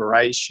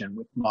respiration,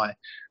 with my,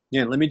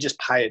 you know, let me just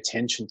pay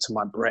attention to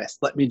my breath.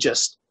 Let me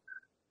just,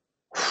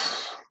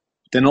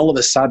 then all of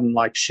a sudden,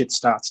 like, shit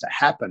starts to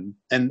happen.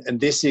 And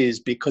this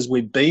is because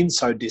we've been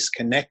so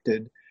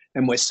disconnected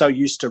and we're so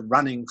used to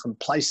running from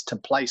place to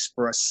place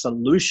for a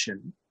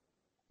solution,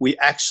 we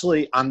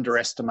actually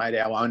underestimate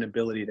our own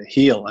ability to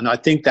heal. And I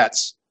think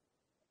that's,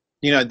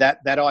 you know,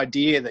 that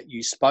idea that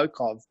you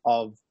spoke of,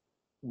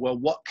 well,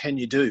 what can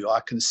you do? I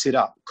can sit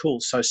up.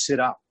 Cool. So sit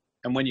up.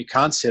 And when you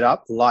can't sit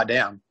up, lie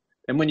down.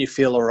 And when you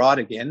feel all right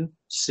again,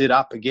 sit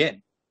up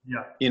again.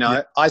 Yeah. You know,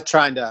 yeah. I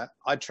trained a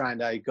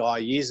guy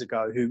years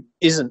ago who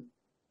isn't,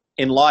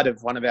 in light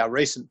of one of our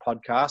recent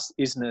podcasts,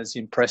 isn't as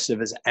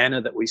impressive as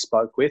Anna that we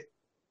spoke with.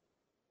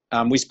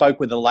 We spoke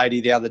with a lady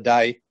the other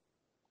day,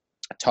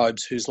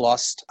 Tobes, who's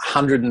lost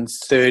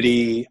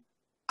 138.5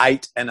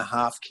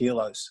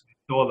 kilos.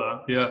 Saw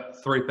that. Yeah,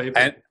 3 people.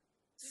 And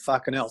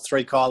fucking hell,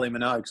 3 Kylie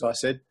Minogues, I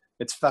said.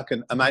 It's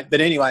fucking amazing.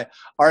 But anyway,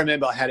 I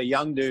remember I had a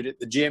young dude at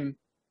the gym.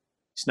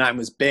 His name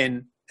was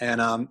Ben,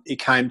 and he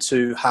came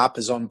to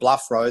Harper's on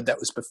Bluff Road. That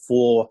was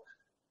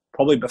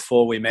probably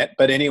before we met.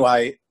 But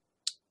anyway,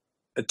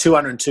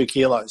 202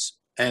 kilos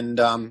and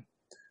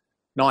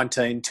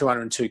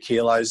 202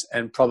 kilos,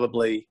 and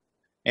probably,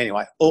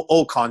 anyway,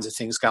 all kinds of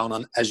things going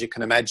on, as you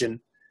can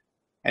imagine.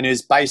 And it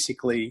was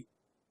basically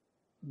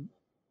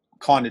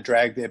kind of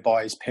dragged there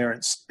by his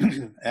parents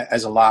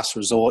as a last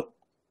resort,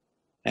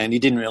 and he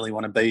didn't really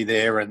want to be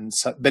there. And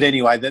so, but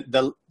anyway,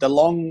 the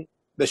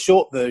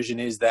short version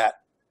is that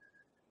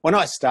when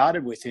I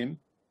started with him,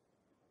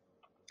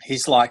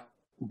 he's like,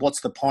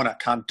 "What's the point? I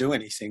can't do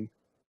anything."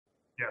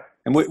 Yeah.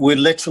 And we'd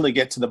literally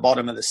get to the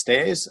bottom of the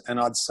stairs, and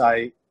I'd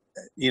say,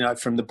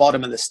 from the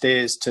bottom of the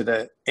stairs to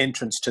the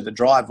entrance to the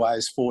driveway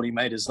is 40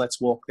 metres. Let's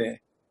walk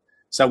there.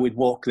 So we'd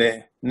walk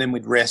there, and then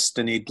we'd rest,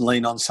 and he'd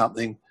lean on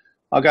something.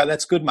 I go,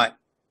 "That's good, mate."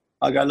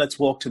 I go, "Let's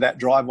walk to that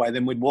driveway."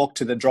 Then we'd walk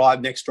to the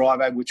next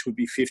driveway, which would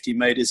be 50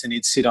 metres, and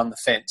he'd sit on the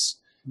fence.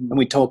 And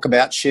we'd talk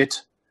about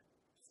shit.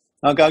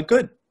 I go,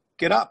 "Good,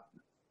 get up."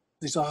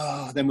 He's like,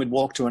 "Oh." Then we'd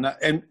walk to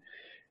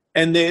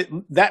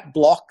that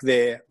block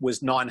there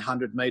was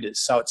 900 metres.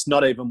 So it's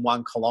not even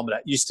 1 kilometre.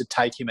 It used to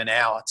take him an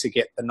hour to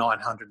get the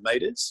 900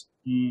 metres.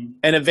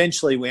 And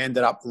eventually we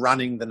ended up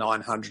running the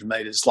 900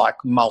 metres like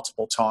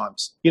multiple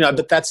times,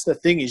 but that's the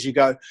thing is you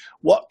go,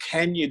 what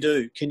can you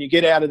do? Can you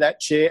get out of that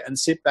chair and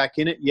sit back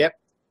in it? Yep.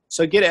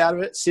 So get out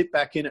of it, sit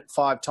back in it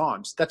 5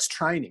 times. That's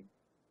training.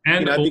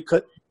 And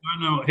because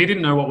he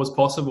didn't know what was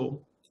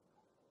possible.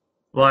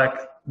 Like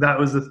that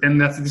was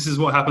this is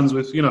what happens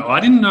with, I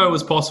didn't know it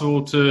was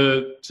possible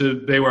to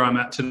be where I'm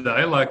at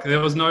today. Like there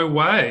was no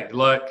way,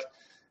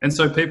 and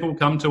so people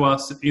come to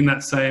us in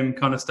that same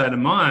kind of state of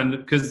mind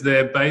because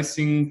they're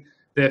basing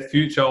their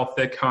future off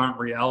their current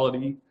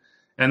reality.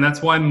 And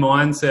that's why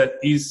mindset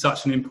is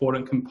such an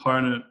important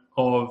component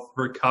of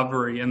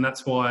recovery. And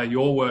that's why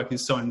your work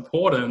is so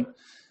important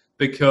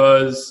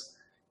because,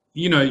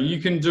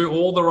 you can do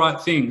all the right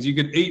things. You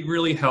could eat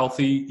really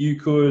healthy. You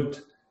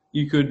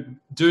could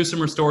do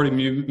some restorative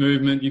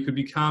movement. You could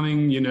be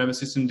calming your nervous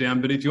system down.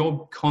 But if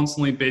you're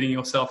constantly beating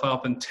yourself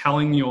up and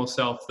telling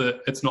yourself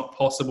that it's not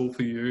possible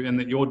for you and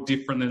that you're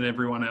different than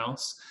everyone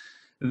else,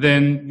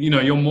 then,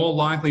 you're more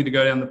likely to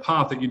go down the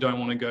path that you don't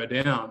want to go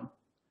down.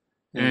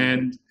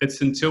 And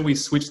it's until we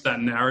switch that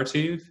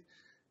narrative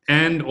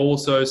and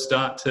also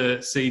start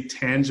to see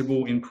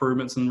tangible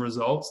improvements and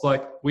results.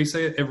 Like we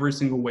see it every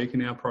single week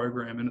in our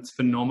program and it's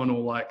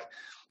phenomenal. Like,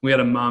 we had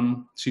a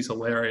mum, she's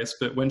hilarious,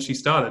 but when she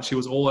started, she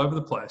was all over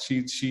the place.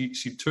 She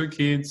 2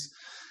 kids,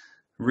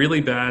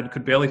 really bad,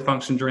 could barely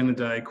function during the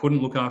day, couldn't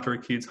look after her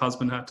kids,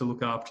 husband had to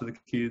look after the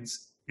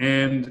kids.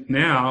 And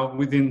now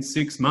within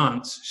 6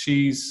 months,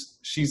 she's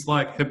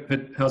like,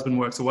 her husband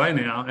works away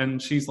now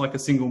and she's like a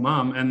single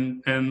mum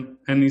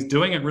and he's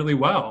doing it really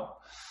well.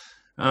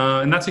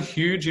 And that's a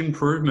huge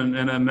improvement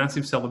and a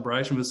massive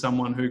celebration for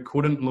someone who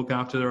couldn't look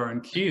after their own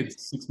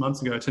kids 6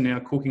 months ago to now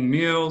cooking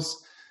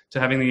meals, to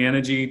having the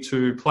energy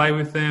to play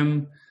with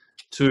them,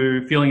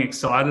 to feeling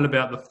excited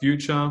about the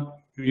future.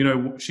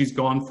 She's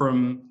gone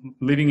from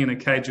living in a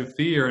cage of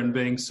fear and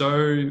being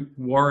so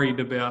worried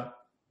about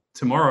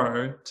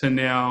tomorrow to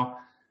now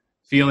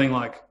feeling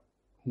like,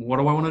 what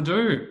do I want to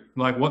do?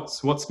 Like,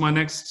 what's my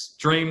next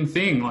dream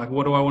thing? Like,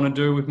 what do I want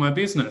to do with my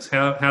business?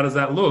 How does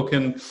that look?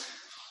 And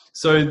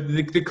so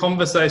the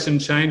conversation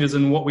changes,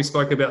 and what we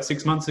spoke about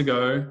 6 months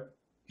ago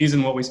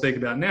isn't what we speak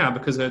about now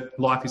because her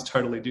life is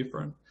totally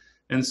different.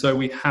 And so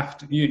we have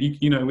to,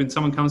 when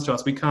someone comes to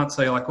us, we can't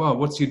say like, well,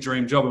 what's your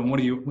dream job? And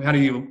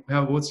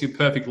what's your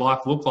perfect life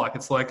look like?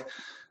 It's like,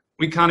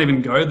 we can't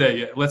even go there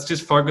yet. Let's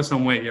just focus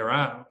on where you're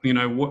at.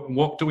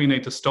 What do we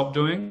need to stop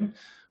doing?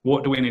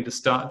 What do we need to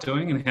start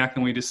doing? And how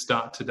can we just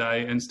start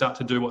today and start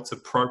to do what's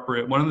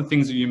appropriate? One of the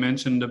things that you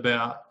mentioned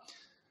about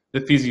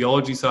the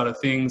physiology side of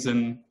things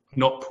and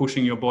not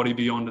pushing your body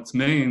beyond its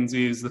means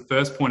is the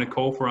first point of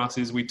call for us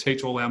is we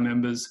teach all our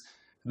members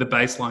the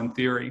baseline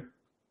theory.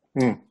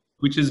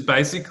 Which is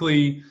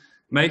basically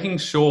making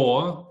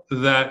sure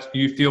that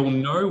you feel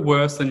no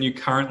worse than you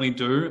currently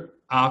do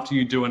after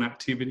you do an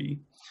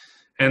activity.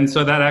 And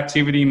so that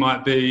activity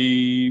might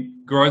be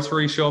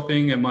grocery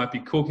shopping, it might be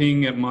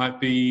cooking, it might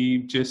be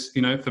just,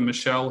 for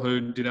Michelle,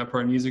 who did our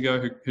program years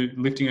ago, who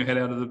lifting her head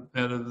out of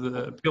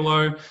the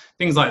pillow,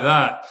 things like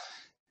that.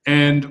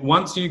 And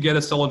once you get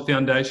a solid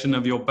foundation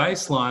of your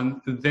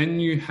baseline, then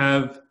you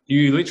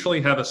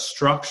literally have a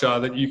structure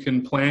that you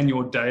can plan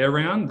your day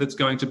around that's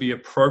going to be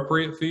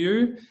appropriate for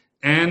you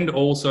and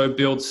also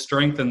build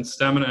strength and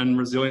stamina and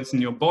resilience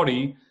in your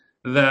body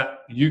that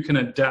you can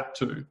adapt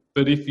to.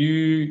 But if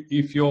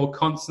you're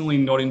constantly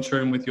not in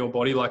tune with your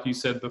body, like you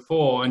said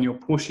before, and you're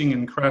pushing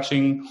and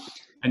crashing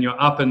and you're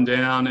up and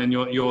down and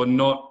you're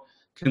not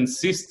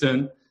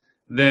consistent,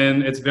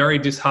 then it's very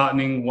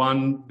disheartening.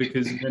 1,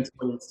 because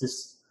mentally it's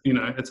just,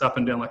 it's up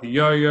and down like a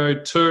yo-yo.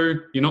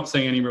 2, you're not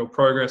seeing any real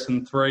progress.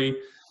 And 3,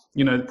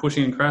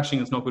 pushing and crashing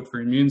is not good for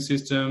your immune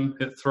system.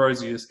 It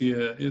throws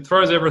it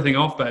throws everything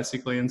off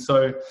basically. And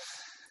so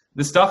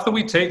the stuff that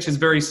we teach is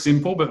very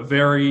simple, but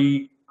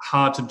very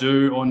hard to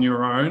do on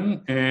your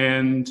own.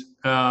 And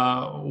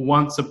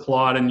once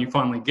applied and you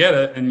finally get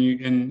it,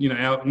 and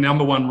our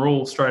number 1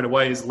 rule straight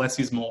away is less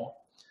is more.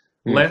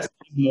 Less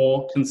is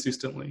more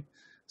consistently.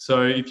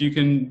 So if you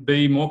can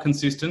be more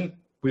consistent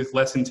with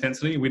less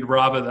intensity, we'd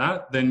rather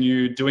that than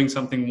you doing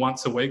something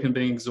once a week and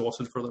being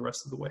exhausted for the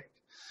rest of the week.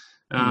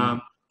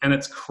 And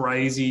it's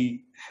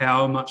crazy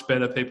how much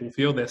better people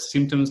feel. Their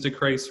symptoms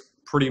decrease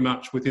pretty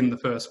much within the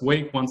first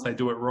week once they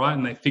do it right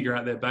and they figure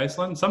out their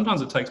baseline.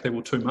 Sometimes it takes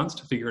people 2 months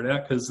to figure it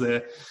out because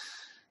they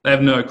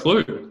have no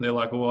clue. They're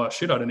like, well,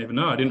 shit, I didn't even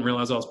know. I didn't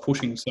realize I was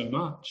pushing so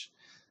much.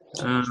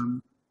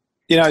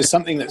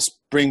 Something that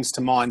springs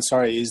to mind,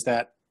 is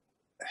that,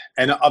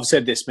 and I've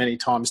said this many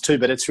times too,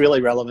 but it's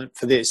really relevant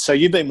for this. So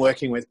you've been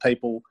working with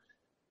people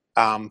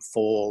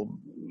for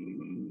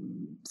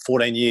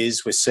 14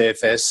 years with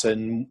CFS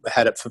and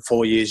had it for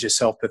 4 years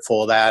yourself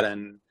before that,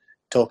 and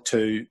talked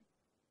to,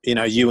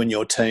 you and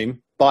your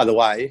team. By the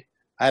way,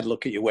 I had a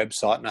look at your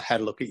website and I had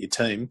a look at your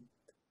team.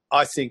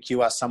 I think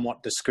you are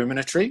somewhat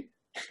discriminatory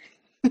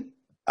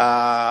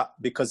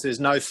because there's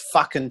no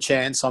fucking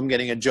chance I'm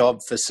getting a job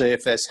for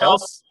CFS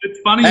Health. It's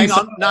funny. Hang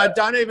on. No,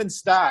 don't even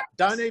start.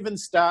 Don't even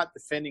start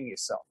defending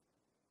yourself.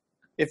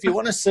 If you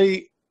want to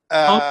see...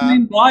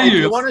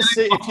 You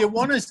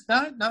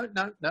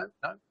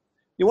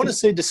want to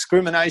see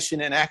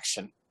discrimination in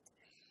action,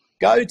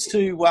 go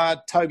to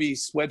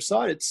Toby's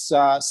website. It's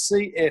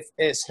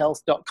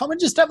cfshealth.com and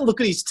just have a look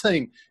at his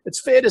team.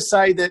 It's fair to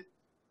say that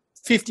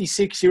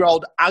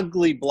 56-year-old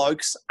ugly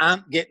blokes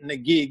aren't getting a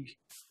gig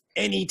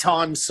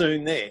anytime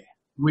soon there.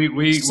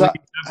 We have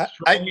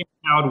strongly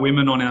empowered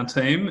women on our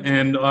team,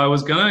 and I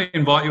was going to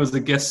invite you as a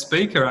guest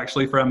speaker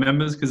actually for our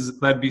members because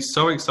they'd be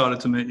so excited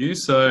to meet you.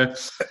 So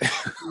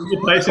the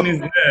invitation is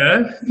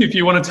there if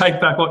you want to take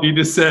back what you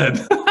just said.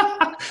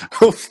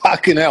 Oh,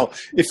 fucking hell.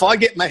 If I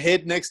get my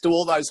head next to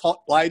all those hot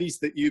ladies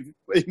that you've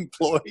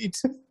employed,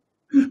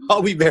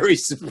 I'll be very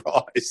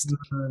surprised.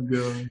 Oh,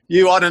 God.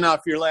 I don't know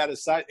if you're allowed to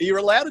say, are you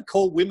allowed to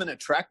call women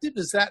attractive?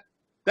 Is that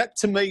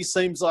to me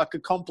seems like a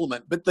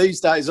compliment, but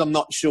these days I'm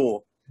not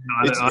sure.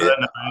 No, I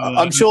don't know.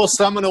 I'm sure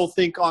someone will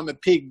think I'm a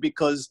pig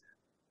because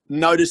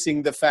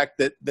noticing the fact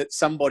that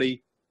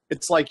somebody,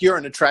 it's like you're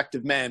an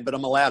attractive man, but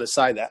I'm allowed to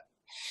say that.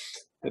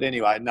 But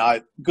anyway,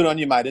 no, good on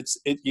you, mate.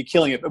 You're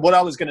killing it. But what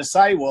I was going to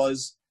say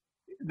was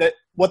that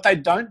what they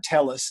don't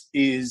tell us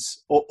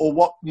is, or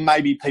what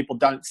maybe people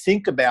don't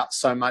think about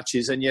so much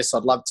is, and yes,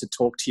 I'd love to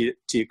talk to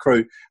your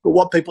crew, but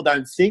what people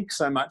don't think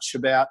so much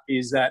about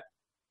is that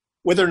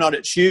whether or not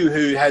it's you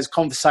who has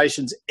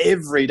conversations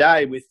every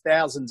day with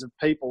thousands of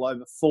people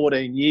over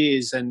 14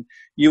 years and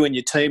you and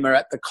your team are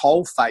at the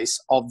coalface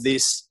of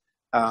this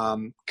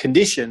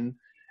condition,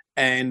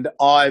 and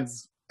I've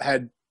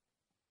had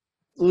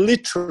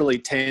literally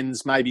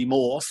tens, maybe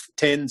more,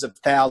 tens of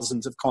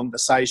thousands of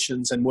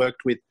conversations and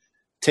worked with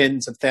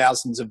tens of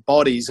thousands of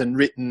bodies and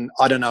written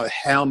I don't know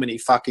how many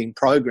fucking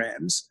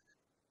programs,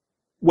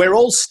 we're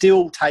all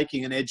still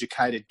taking an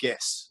educated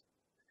guess,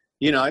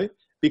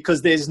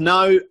 because there's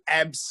no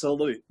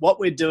absolute. What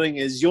we're doing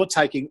is you're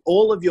taking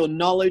all of your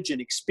knowledge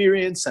and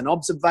experience and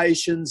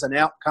observations and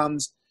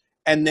outcomes,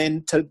 and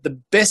then to the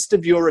best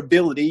of your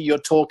ability, you're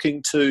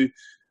talking to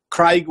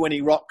Craig when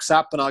he rocks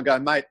up and I go,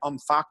 mate, I'm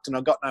fucked and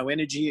I've got no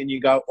energy. And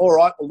you go, all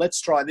right, well, let's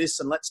try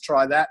this and let's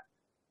try that.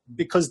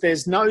 Because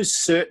there's no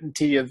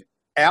certainty of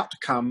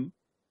outcome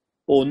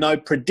or no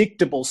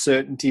predictable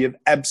certainty of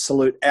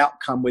absolute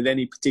outcome with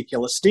any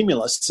particular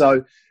stimulus.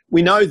 So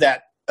we know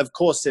that, of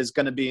course, there's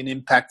going to be an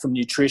impact from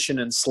nutrition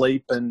and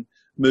sleep and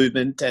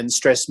movement and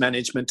stress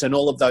management and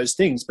all of those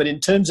things. But in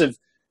terms of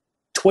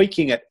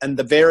tweaking it and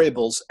the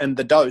variables and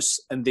the dose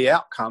and the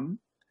outcome,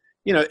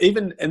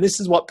 even, and this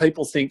is what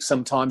people think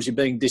sometimes you're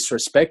being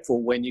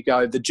disrespectful when you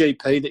go, the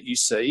GP that you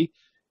see,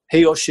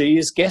 he or she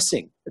is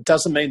guessing. It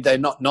doesn't mean they're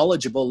not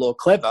knowledgeable or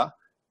clever,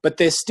 but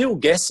they're still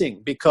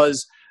guessing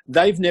because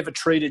they've never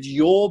treated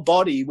your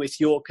body with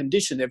your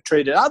condition. They've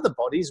treated other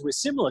bodies with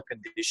similar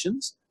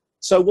conditions.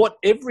 So what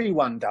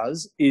everyone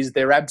does is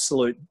their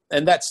absolute,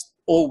 and that's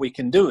all we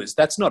can do is,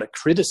 that's not a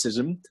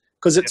criticism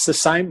because it's the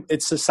same.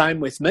 It's the same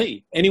with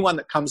me. Anyone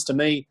that comes to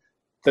me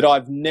that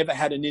I've never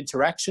had an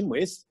interaction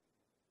with,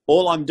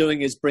 all I'm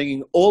doing is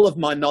bringing all of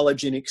my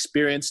knowledge and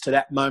experience to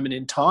that moment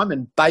in time.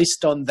 And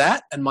based on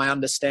that and my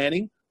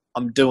understanding,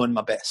 I'm doing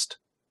my best.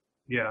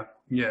 Yeah.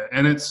 Yeah.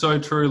 And it's so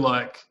true.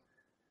 Like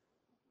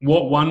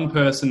what one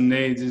person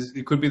needs is,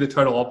 it could be the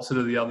total opposite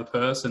of the other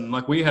person.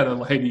 Like we had a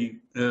lady,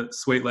 a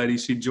sweet lady,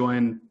 she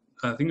joined,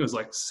 I think it was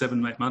like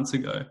 7-8 months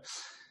ago.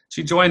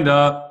 She joined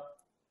up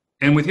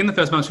and within the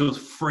first month she was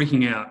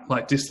freaking out,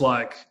 like just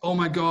like, oh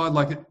my God,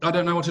 like I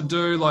don't know what to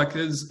do. Like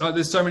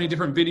there's so many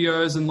different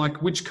videos and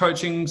like which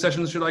coaching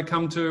sessions should I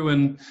come to?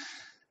 And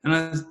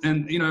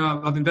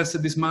I've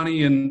invested this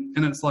money and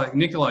it's like,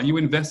 Nicola, you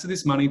invested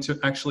this money to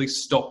actually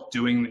stop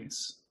doing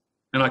this.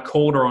 And I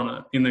called her on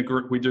it in the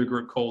group. We do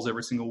group calls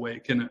every single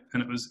week. And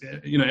it was,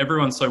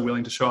 everyone's so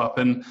willing to show up.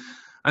 And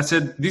I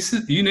said,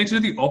 you need to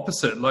do the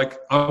opposite. Like,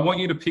 I want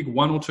you to pick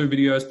 1 or 2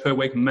 videos per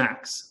week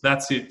max.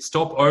 That's it.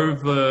 Stop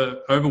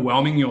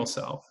overwhelming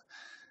yourself.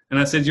 And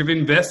I said, you've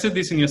invested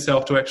this in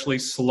yourself to actually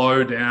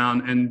slow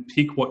down and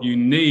pick what you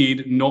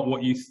need, not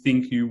what you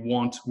think you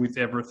want with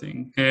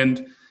everything.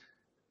 And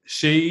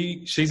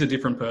she's a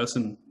different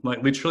person.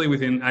 Like literally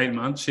within 8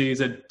 months, she's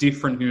a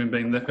different human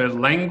being. Her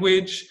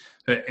language,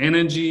 her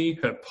energy,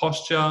 her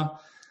posture,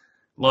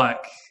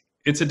 like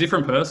it's a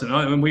different person.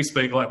 When we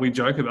speak, like we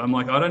joke about, I'm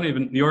like,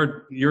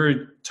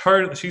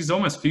 she's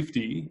almost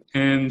 50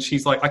 and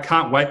she's like, I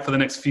can't wait for the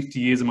next 50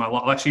 years of my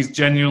life. Like she's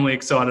genuinely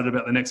excited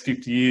about the next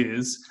 50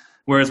 years.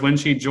 Whereas when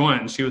she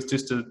joined, she was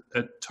just a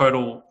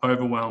total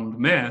overwhelmed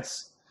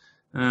mess.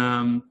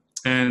 And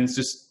it's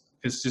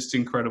just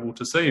incredible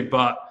to see.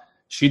 But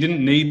she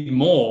didn't need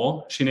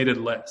more. She needed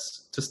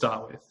less to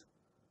start with.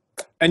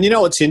 And you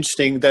know what's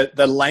interesting?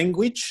 The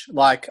language,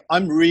 like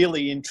I'm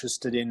really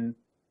interested in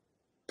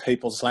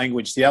people's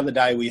language. The other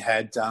day we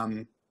had,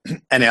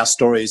 and our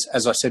stories,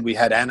 as I said, we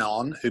had Anna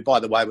on, who by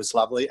the way was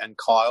lovely, and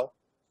Kyle.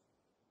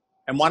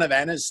 And one of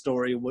Anna's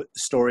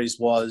stories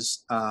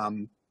was,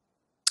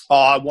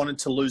 I wanted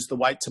to lose the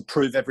weight to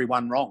prove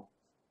everyone wrong.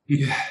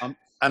 Yeah.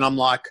 And I'm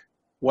like,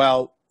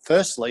 well,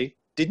 firstly,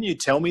 didn't you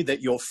tell me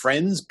that your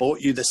friends bought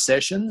you the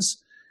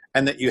sessions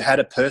and that you had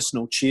a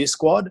personal cheer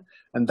squad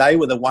and they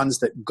were the ones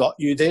that got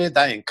you there?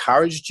 They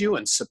encouraged you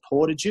and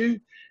supported you.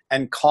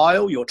 And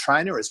Kyle, your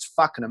trainer, is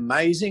fucking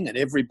amazing and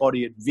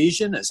everybody at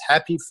Vision is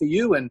happy for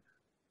you. And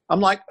I'm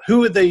like,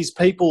 who are these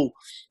people?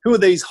 Who are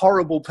these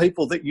horrible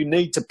people that you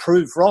need to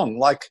prove wrong?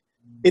 Like,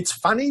 it's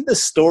funny the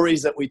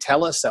stories that we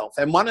tell ourselves.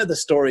 And one of the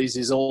stories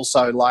is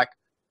also like,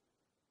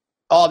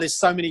 oh, there's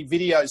so many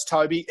videos,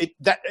 Toby.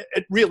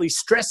 It really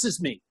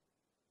stresses me.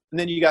 And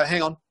then you go,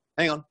 hang on.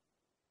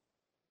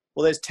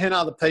 Well, there's 10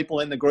 other people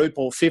in the group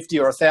or 50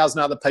 or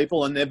 1,000 other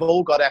people and they've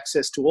all got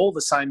access to all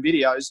the same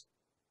videos,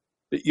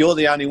 but you're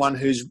the only one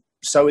who's...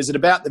 So is it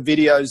about the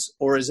videos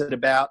or is it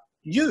about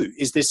you?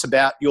 Is this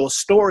about your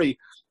story?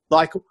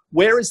 Like,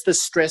 where is the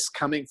stress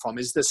coming from?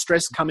 Is the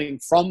stress coming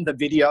from the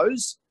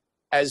videos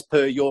as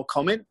per your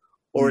comment,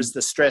 or is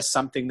the stress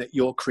something that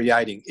you're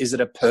creating? Is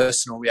it a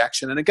personal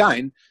reaction? And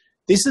again,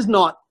 this is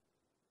not,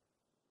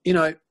 you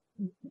know,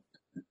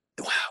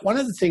 one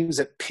of the things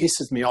that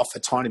pisses me off a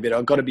tiny bit,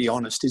 I've got to be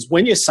honest, is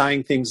when you're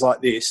saying things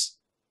like this,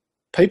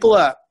 people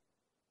are,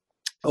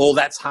 oh,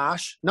 that's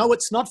harsh. No,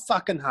 it's not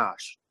fucking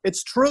harsh.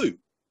 It's true.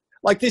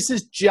 Like, this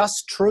is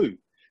just true.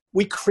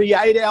 We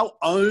create our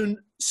own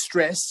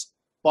stress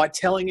by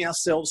telling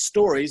ourselves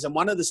stories. And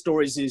one of the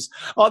stories is,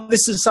 oh,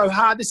 this is so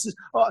hard.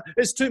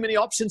 There's too many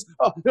options.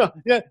 Oh,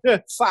 yeah,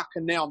 fuck.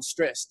 And now I'm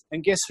stressed.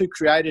 And guess who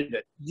created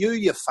it? You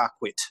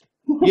fuckwit.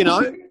 You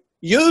know,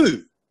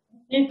 you.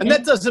 And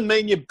that doesn't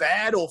mean you're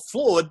bad or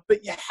flawed,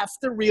 but you have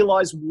to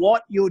realize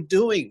what you're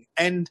doing.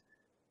 And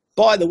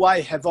by the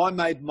way, have I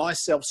made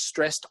myself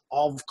stressed?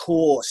 Of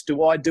course.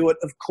 Do I do it?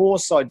 Of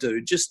course I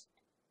do. Just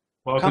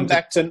come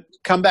back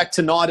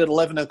tonight at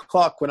 11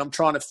 o'clock when I'm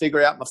trying to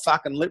figure out my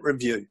fucking lit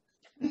review.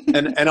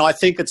 And I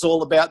think it's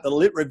all about the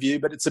lit review,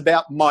 but it's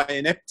about my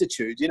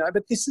ineptitude, you know.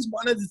 But this is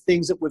one of the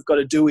things that we've got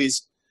to do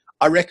is,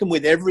 I reckon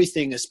with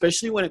everything,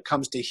 especially when it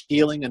comes to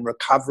healing and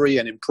recovery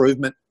and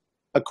improvement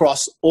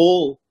across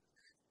all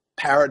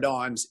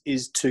paradigms,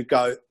 is to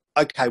go,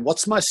 okay,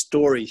 what's my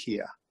story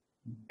here?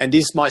 And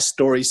is my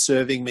story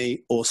serving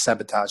me or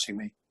sabotaging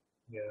me?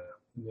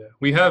 Yeah.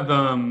 We have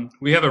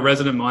a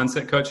resident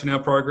mindset coach in our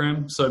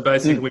program. So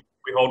basically we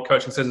hold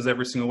coaching sessions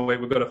every single week.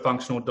 We've got a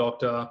functional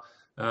doctor,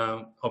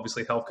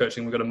 obviously health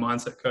coaching, we've got a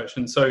mindset coach.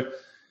 And so,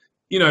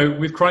 you know,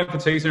 with chronic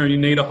fatigue syndrome, you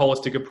need a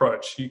holistic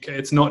approach.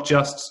 It's not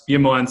just your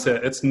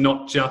mindset. It's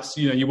not just,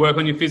 you know, you work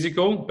on your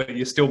physical, but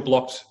you're still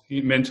blocked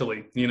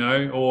mentally, you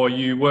know, or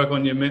you work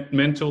on your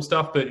mental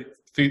stuff, but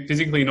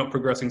physically you're not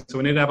progressing. So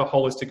we need to have a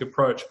holistic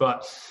approach.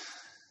 But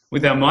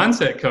with our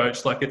mindset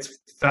coach, like, it's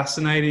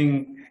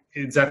fascinating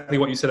exactly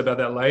what you said about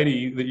that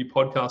lady that you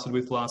podcasted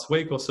with last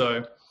week or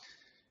so.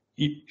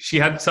 She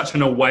had such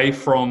an away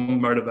from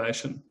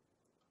motivation.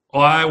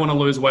 I want to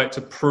lose weight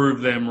to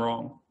prove them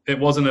wrong. It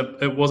wasn't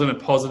a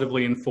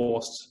positively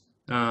enforced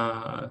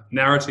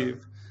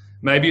narrative.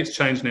 Maybe it's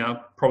changed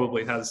now,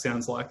 probably has,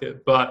 sounds like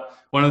it. But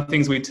one of the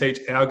things we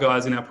teach our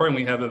guys in our program,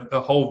 we have a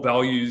whole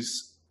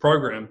values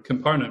program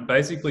component,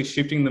 basically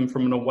shifting them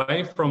from an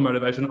away from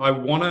motivation. I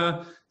want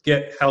to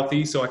get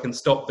healthy so I can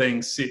stop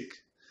being sick.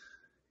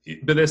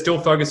 But they're still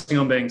focusing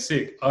on being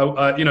sick.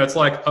 You know, it's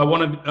like, I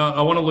want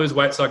to lose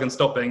weight so I can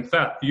stop being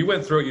fat. You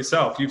went through it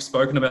yourself. You've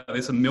spoken about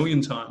this a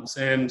million times.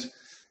 And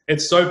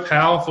it's so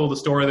powerful, the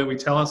story that we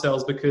tell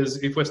ourselves,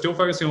 because if we're still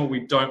focusing on what we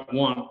don't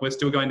want, we're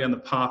still going down the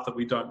path that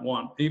we don't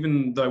want,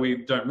 even though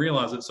we don't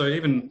realize it. So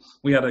even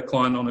we had a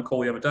client on a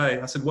call the other day.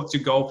 I said, what's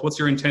your goal? What's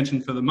your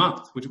intention for the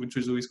month? Which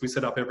we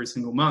set up every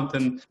single month.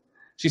 And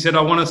she said,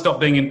 I want to stop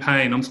being in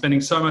pain. I'm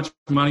spending so much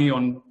money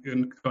on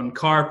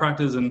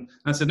chiropractors. And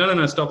I said,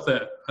 no, stop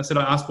there. I said,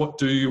 I asked, what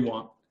do you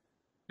want?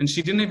 And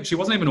she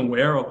wasn't even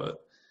aware of it.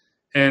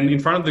 And in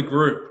front of the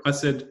group, I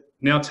said,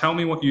 now tell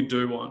me what you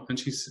do want.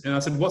 And I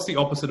said, what's the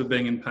opposite of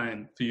being in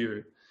pain for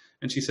you?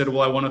 And she said,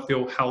 well, I want to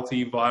feel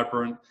healthy,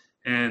 vibrant,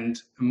 and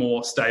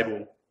more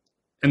stable.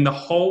 And the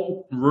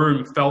whole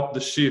room felt the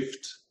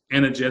shift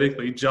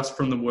energetically just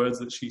from the words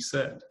that she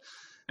said.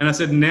 And I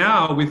said,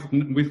 now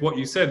with what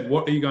you said,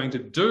 what are you going to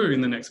do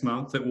in the next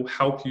month that will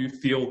help you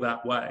feel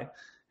that way?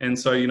 And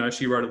so, you know,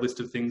 she wrote a list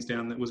of things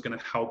down that was going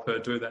to help her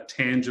do that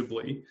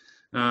tangibly,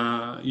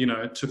 you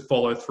know, to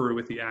follow through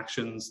with the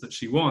actions that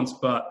she wants.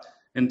 But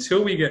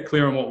until we get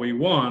clear on what we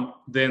want,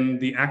 then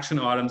the action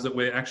items that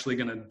we're actually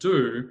going to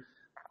do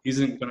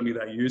isn't going to be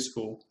that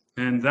useful.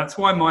 And that's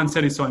why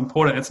mindset is so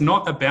important. It's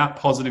not about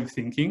positive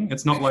thinking.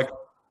 It's not like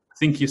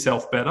think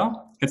yourself better.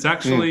 It's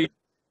actually,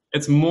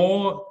 it's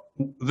more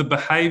the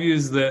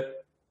behaviors that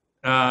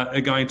are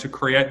going to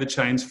create the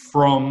change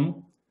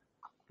from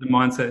the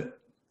mindset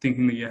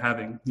thinking that you're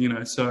having, you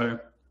know. So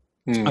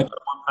I don't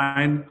want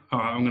pain. All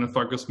right, I'm going to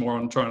focus more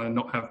on trying to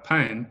not have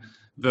pain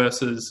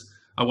versus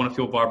I want to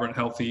feel vibrant,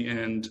 healthy,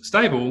 and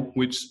stable,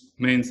 which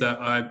means that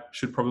I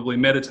should probably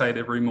meditate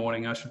every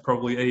morning. I should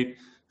probably eat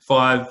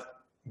 5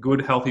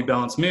 good, healthy,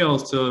 balanced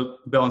meals to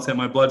balance out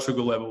my blood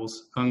sugar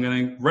levels. I'm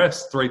going to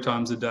rest 3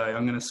 times a day.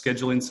 I'm going to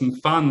schedule in some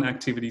fun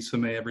activities for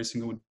me every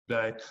single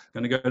day. I'm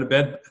going to go to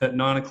bed at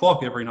 9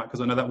 o'clock every night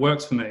because I know that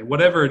works for me,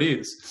 whatever it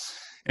is.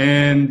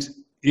 And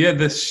yeah,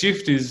 the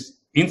shift is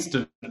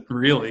instant,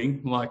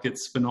 really. Like,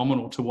 it's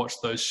phenomenal to watch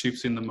those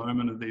shifts in the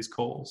moment of these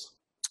calls.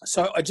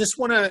 So I just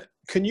want to,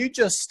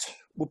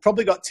 we've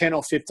probably got 10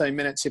 or 15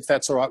 minutes, if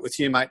that's all right with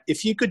you, mate.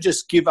 If you could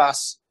just give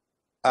us,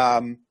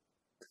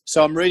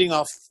 so I'm reading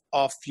off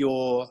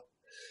your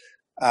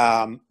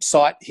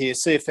site here.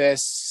 CFS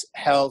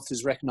Health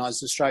is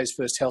recognised as Australia's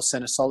first health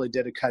centre solely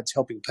dedicated to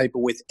helping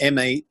people with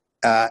ME,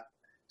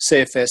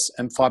 CFS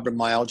and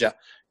fibromyalgia.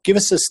 Give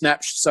us a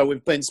snapshot. So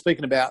we've been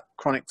speaking about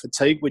chronic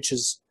fatigue, which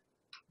is,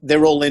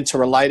 they're all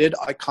interrelated.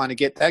 I kind of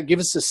get that. Give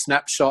us a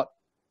snapshot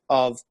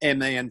of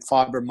ME and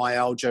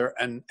fibromyalgia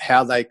and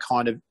how they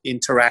kind of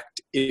interact,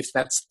 if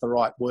that's the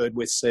right word,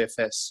 with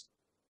CFS.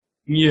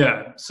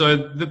 Yeah. So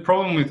the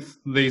problem with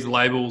these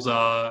labels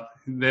are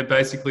they're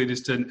basically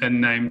just a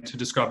name to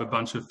describe a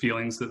bunch of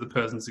feelings that the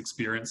person's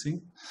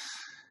experiencing.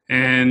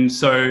 And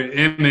so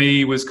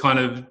ME was kind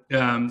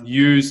of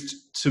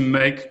used to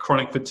make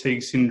chronic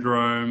fatigue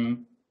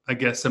syndrome, I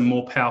guess, a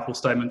more powerful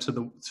statement to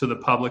the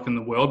public and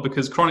the world,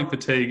 because chronic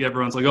fatigue,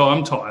 everyone's like, oh,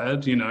 I'm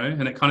tired, you know,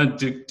 and it kind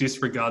of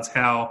disregards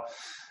how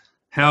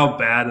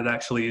bad it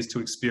actually is to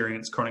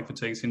experience chronic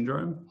fatigue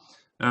syndrome.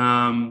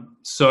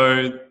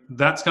 So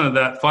that's kind of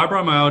that.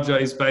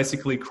 Fibromyalgia is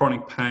basically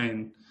chronic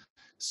pain.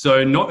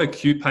 So not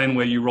acute pain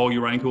where you roll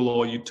your ankle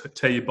or you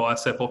tear your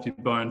bicep off your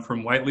bone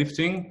from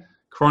weightlifting.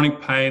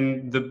 Chronic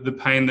pain, the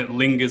pain that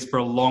lingers for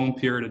a long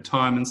period of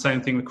time. And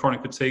same thing with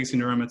chronic fatigue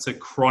syndrome. It's a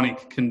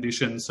chronic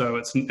condition. So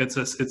it's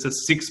a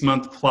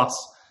 6-month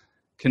plus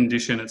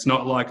condition. It's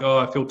not like, oh,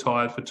 I feel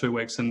tired for 2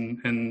 weeks and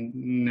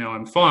now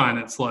I'm fine.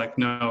 It's like,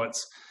 no,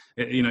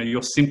 you know,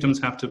 your symptoms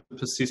have to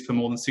persist for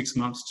more than 6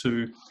 months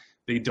to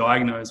be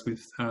diagnosed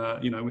with,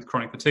 with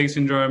chronic fatigue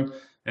syndrome.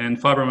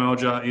 And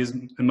fibromyalgia is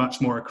much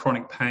more a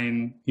chronic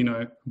pain, you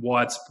know,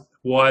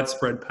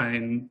 widespread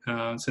pain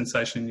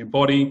sensation in your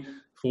body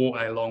for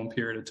a long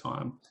period of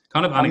time.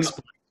 Kind of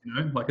unexplained, you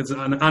know, like it's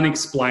an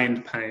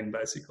unexplained pain,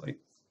 basically.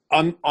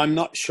 I'm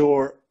not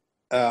sure,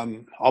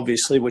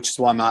 obviously, which is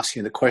why I'm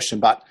asking the question,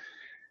 but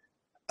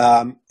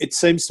it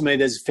seems to me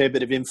there's a fair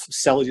bit of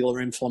cellular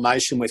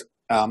inflammation with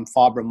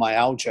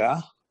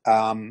fibromyalgia.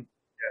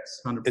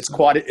 Yes, 100%.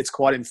 It's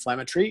quite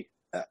inflammatory.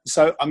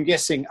 So I'm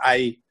guessing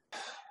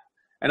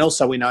and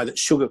also we know that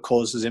sugar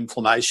causes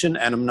inflammation,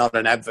 and I'm not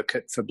an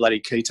advocate for bloody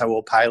keto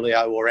or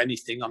paleo or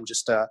anything. I'm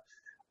just a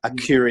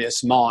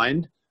curious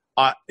mind.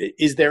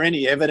 Is there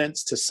any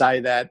evidence to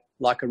say that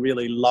like a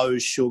really low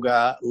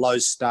sugar, low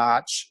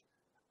starch,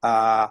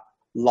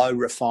 low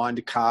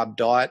refined carb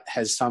diet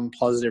has some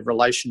positive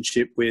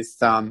relationship with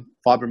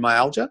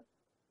fibromyalgia?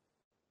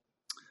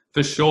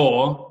 For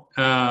sure.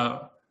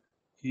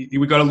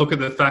 We've got to look at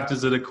the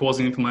factors that are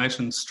causing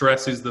inflammation.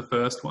 Stress is the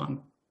first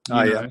one.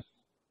 Yeah.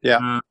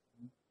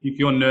 If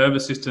your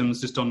nervous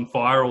system's just on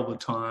fire all the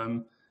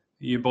time,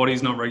 your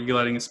body's not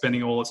regulating and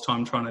spending all its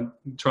time trying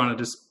to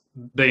just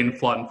be in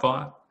flight and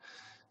fight.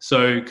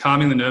 So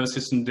calming the nervous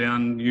system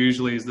down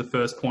usually is the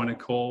first point of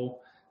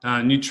call.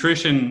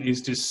 Nutrition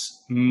is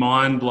just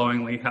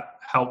mind-blowingly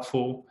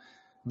helpful.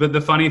 But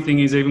the funny thing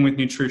is, even with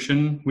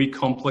nutrition, we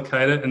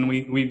complicate it and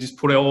we just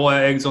put all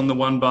our eggs on the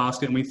one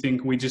basket and we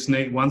think we just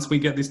need, once we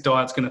get this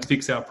diet, it's going to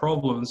fix our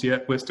problems,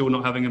 yet we're still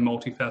not having a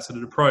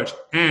multifaceted approach.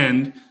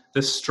 And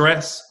the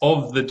stress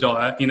of the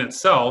diet in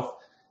itself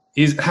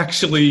is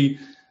actually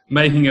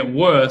making it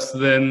worse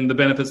than the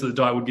benefits that the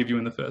diet would give you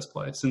in the first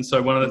place. And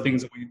so one of the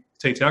things that we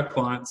teach our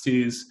clients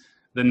is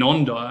the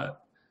non-diet,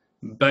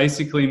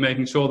 basically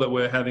making sure that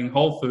we're having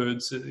whole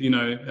foods,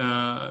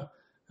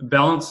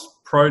 balanced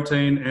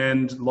protein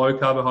and low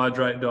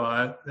carbohydrate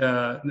diet,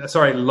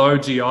 low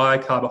GI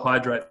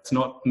carbohydrates,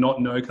 not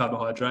no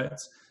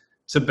carbohydrates,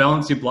 to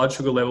balance your blood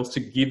sugar levels, to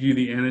give you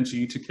the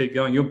energy to keep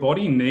going. Your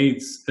body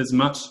needs as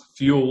much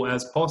fuel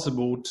as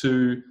possible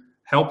to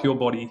help your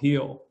body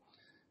heal.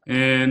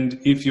 And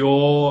if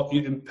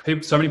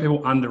so many people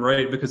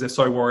undereat because they're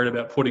so worried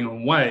about putting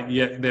on weight,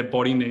 yet their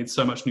body needs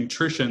so much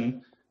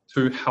nutrition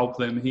to help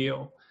them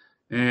heal.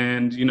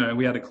 And, you know,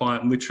 we had a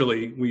client,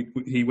 literally,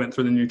 he went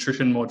through the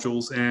nutrition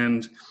modules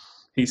and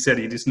he said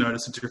he just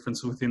noticed a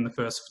difference within the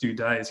first few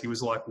days. He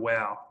was like,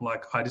 wow,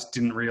 like I just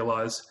didn't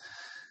realize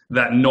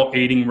that not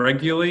eating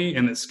regularly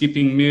and that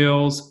skipping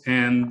meals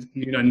and,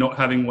 you know, not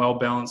having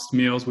well-balanced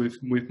meals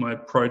with my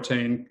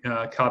protein,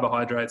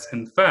 carbohydrates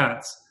and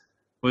fats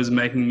was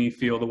making me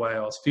feel the way I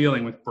was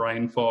feeling, with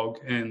brain fog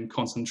and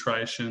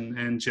concentration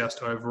and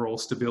just overall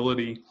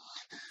stability.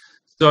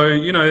 So,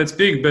 you know, it's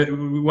big, but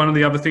one of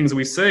the other things that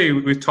we see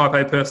with type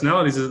A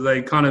personalities is that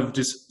they kind of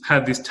just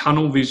have this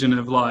tunnel vision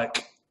of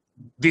like,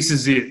 this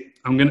is it.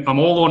 I'm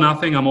all or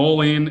nothing. I'm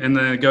all in, and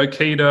they go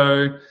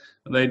keto.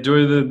 They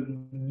do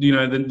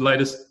the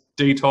latest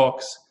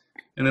detox,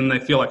 and then they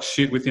feel like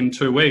shit within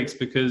 2 weeks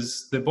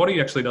because their body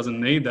actually doesn't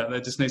need that.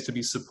 That just needs to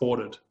be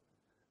supported.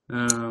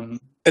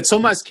 It's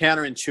almost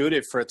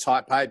counterintuitive for a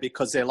type A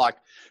because they're like,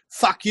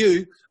 fuck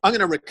you, I'm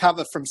going to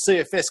recover from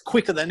CFS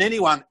quicker than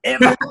anyone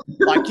ever.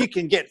 Like, you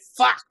can get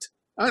fucked.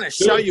 I'm going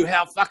to show you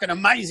how fucking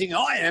amazing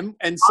I am.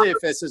 And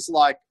CFS is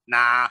like,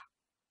 nah.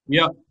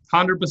 Yeah,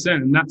 100%.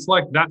 And that's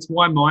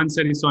why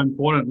mindset is so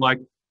important. Like,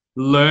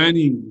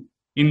 learning,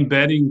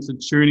 embedding to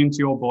tune into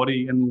your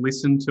body and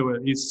listen to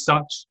it is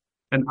such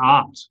an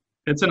art.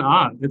 It's an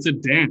art. It's a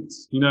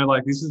dance. You know,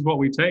 like, this is what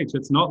we teach.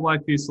 It's not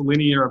like this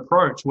linear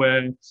approach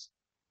where,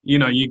 you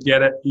know, you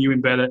get it, you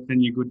embed it,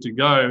 and you're good to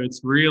go.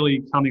 It's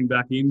really coming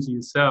back into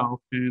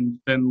yourself and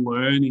then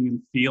learning and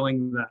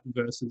feeling that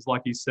versus,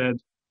 like you said,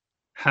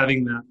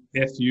 having that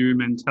FU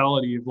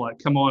mentality of like,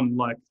 come on,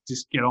 like,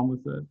 just get on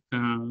with it.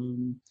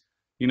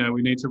 You know,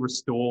 we need to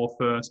restore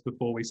first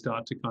before we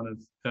start to kind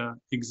of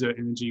exert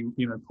energy.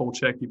 You know, Paul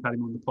Check, you've had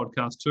him on the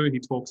podcast too. He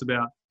talks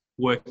about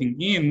working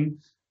in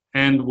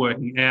and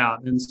working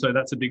out. And so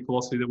that's a big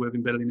philosophy that we've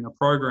embedded in our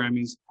program,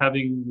 is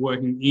having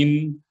working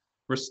in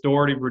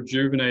restorative,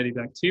 rejuvenative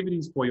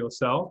activities for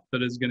yourself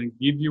that is going to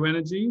give you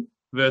energy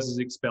versus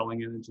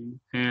expelling energy.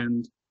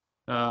 And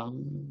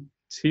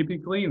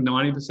typically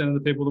 90% of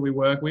the people that we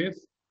work with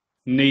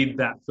need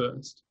that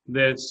first.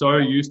 They're so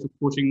used to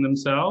pushing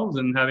themselves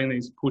and having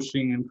these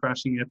pushing and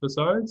crashing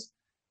episodes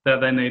that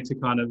they need to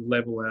kind of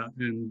level out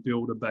and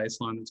build a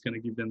baseline that's going to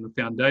give them the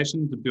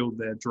foundation to build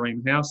their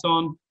dream house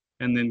on,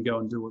 and then go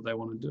and do what they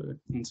want to do.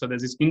 And so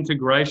there's this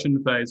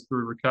integration phase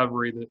through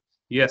recovery that,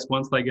 yes,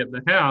 once they get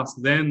the house,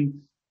 then,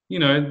 you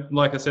know,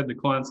 like I said, the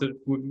clients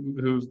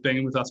who've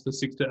been with us for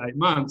 6 to 8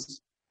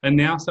 months are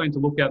now starting to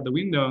look out the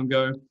window and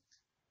go,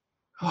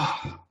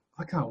 oh,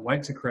 I can't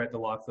wait to create the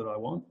life that I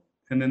want.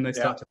 And then they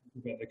start to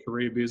think about their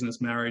career,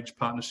 business, marriage,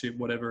 partnership,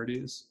 whatever it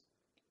is.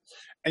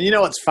 And you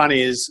know what's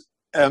funny is,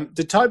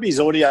 did Toby's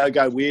audio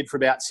go weird for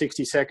about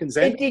 60 seconds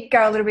then? It did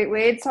go a little bit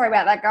weird. Sorry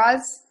about that,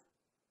 guys.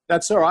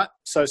 That's all right.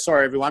 So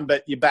sorry, everyone,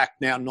 but you're back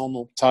now,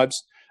 normal,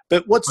 Tobes.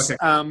 But what's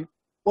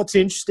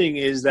interesting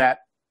is that,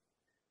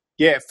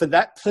 yeah, for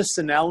that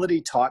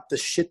personality type, the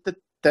shit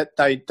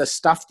the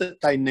stuff that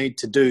they need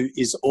to do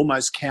is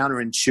almost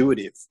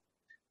counterintuitive,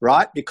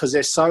 right? Because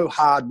they're so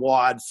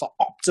hardwired for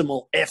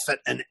optimal effort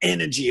and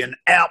energy and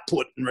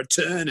output and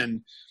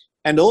return,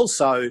 and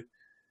also,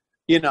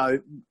 you know,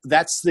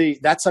 that's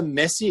a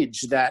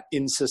message that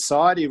in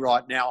society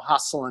right now,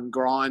 hustle and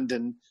grind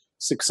and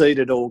succeed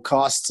at all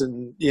costs,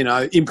 and, you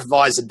know,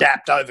 improvise,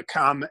 adapt,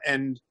 overcome,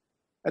 and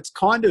it's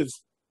kind of,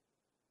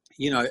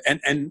 you know,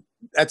 and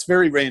that's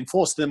very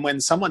reinforced. Then when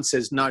someone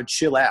says, no,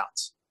 chill out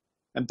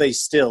and be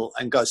still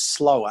and go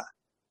slower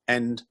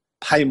and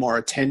pay more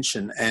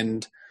attention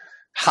and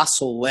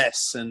hustle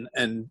less,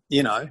 and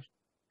you know,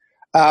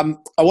 I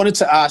wanted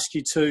to ask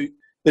you too,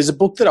 there's a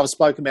book that I've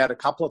spoken about a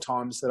couple of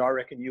times that I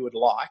reckon you would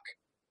like.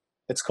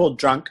 It's called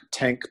Drunk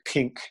Tank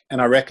Pink, and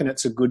I reckon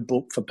it's a good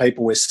book for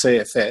people with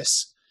CFS.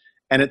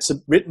 And it's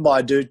written by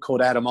a dude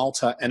called Adam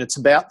Alter, and it's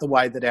about the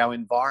way that our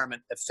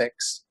environment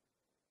affects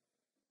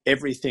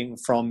everything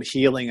from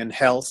healing and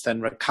health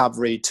and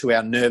recovery to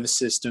our nervous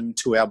system,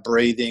 to our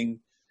breathing,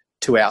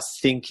 to our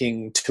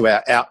thinking, to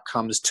our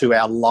outcomes, to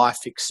our life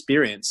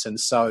experience. And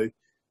so,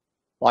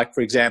 like, for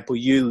example,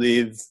 you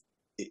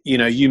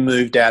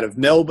moved out of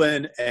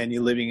Melbourne and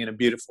you're living in a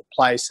beautiful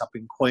place up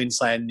in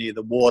Queensland near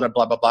the water,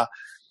 blah, blah, blah.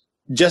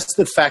 Just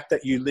the fact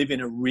that you live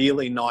in a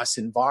really nice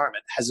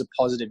environment has a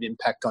positive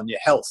impact on your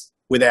health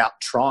without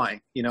trying,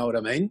 you know what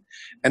I mean?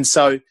 And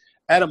so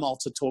Adam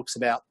Alter talks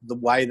about the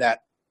way that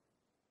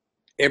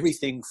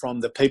everything from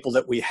the people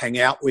that we hang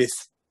out with,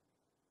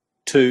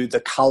 to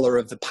the colour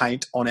of the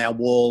paint on our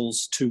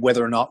walls, to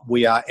whether or not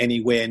we are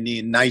anywhere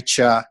near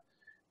nature,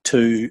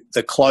 to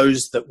the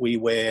clothes that we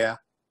wear,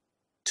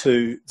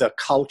 to the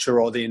culture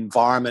or the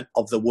environment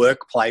of the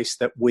workplace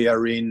that we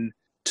are in,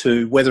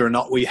 to whether or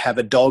not we have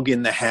a dog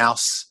in the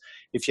house.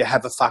 If you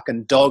have a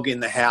fucking dog in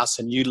the house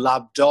and you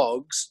love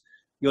dogs,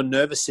 your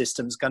nervous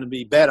system's going to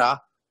be better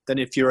than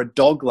if you're a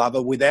dog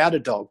lover without a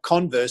dog.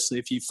 Conversely,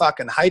 if you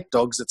fucking hate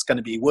dogs, it's going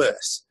to be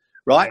worse,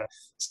 right? Yeah.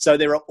 So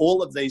there are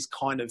all of these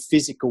kind of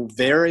physical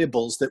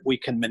variables that we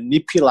can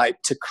manipulate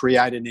to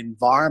create an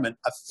environment,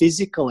 a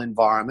physical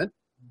environment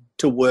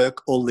to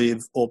work or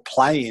live or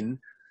play in,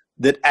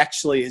 that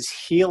actually is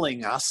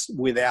healing us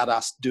without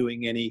us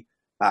doing any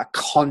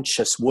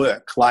conscious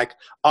work. Like,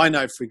 I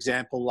know, for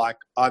example, like,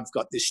 I've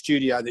got this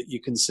studio that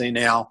you can see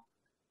now.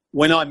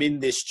 When I'm in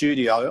this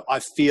studio, I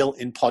feel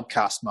in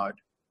podcast mode.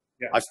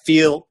 Yeah. I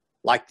feel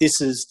Like this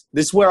is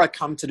where I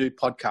come to do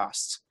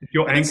podcasts.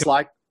 Your and anchor. it's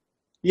like,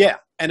 yeah.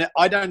 And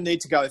I don't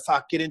need to go,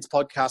 fuck, get into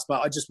podcast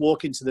mode. I just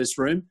walk into this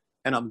room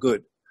and I'm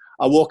good.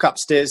 I walk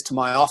upstairs to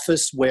my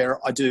office where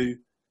I do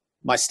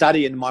my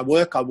study and my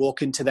work. I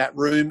walk into that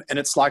room and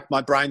it's like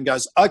my brain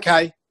goes,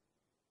 okay,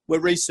 we're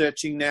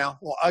researching now,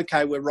 or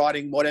okay, we're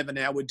writing whatever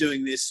now, we're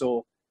doing this,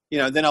 or, you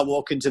know, then I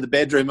walk into the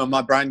bedroom and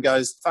my brain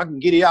goes, fucking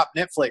giddy up,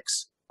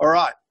 Netflix. All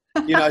right.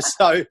 You know,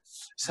 so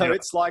Yeah.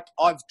 it's like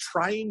I've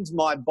trained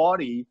my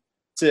body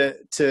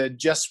to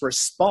just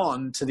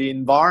respond to the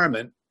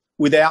environment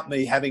without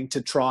me having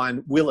to try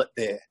and will it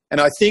there. And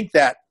I think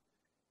that,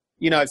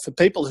 you know, for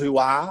people who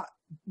are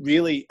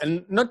really,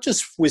 and not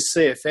just with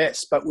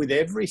CFS, but with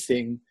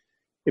everything,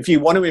 if you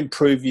want to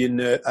improve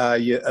your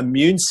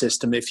immune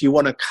system, if you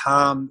want to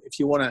calm, if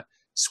you want to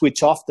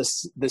switch off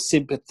the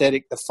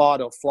sympathetic, the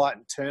fight or flight,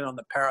 and turn on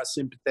the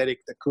parasympathetic,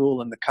 the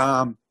cool and the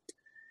calm,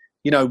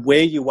 you know,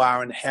 where you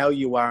are and how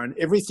you are, and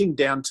everything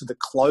down to the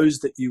clothes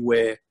that you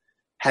wear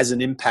has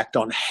an impact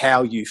on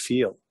how you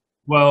feel.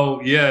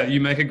 Well, yeah, you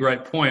make a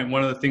great point.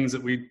 One of the things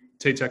that we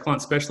teach our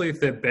clients, especially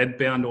if they're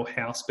bedbound or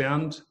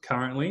housebound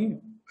currently,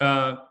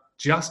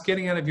 just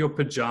getting out of your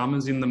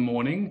pajamas in the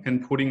morning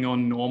and putting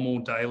on normal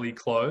daily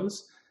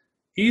clothes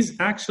is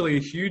actually a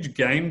huge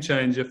game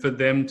changer for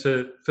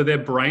their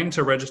brain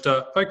to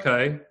register,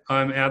 okay,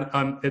 I'm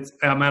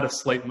out of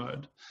sleep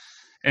mode.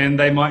 And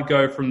they might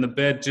go from the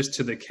bed just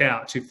to the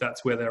couch if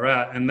that's where they're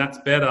at. And that's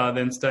better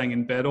than staying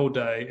in bed all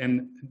day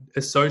and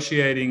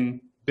associating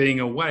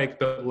being awake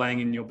but laying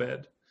in your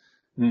bed.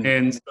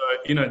 And so,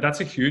 you know, that's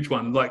a huge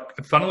one. Like,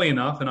 funnily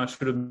enough, and I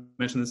should have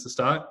mentioned this at the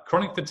start,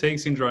 chronic fatigue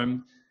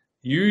syndrome,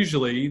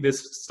 usually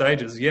there's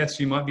stages. Yes,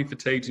 you might be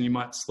fatigued and you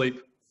might sleep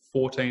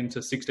 14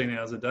 to 16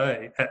 hours a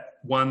day at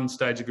one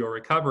stage of your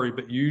recovery,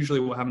 but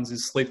usually what happens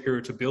is sleep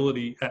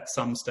irritability at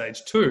some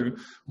stage too,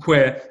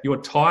 where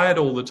you're tired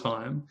all the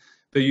time,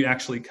 but you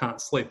actually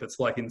can't sleep. It's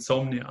like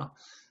insomnia.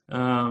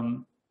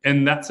 And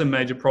that's a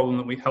major problem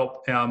that we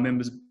help our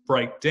members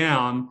break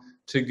down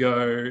to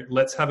go,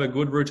 let's have a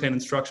good routine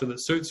and structure that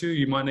suits you.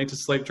 You might need to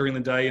sleep during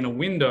the day in a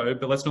window,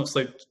 but let's not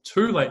sleep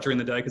too late during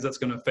the day because that's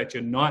going to affect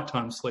your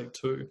nighttime sleep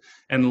too.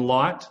 And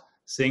light,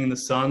 seeing the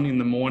sun in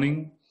the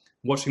morning,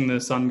 watching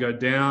the sun go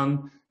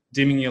down,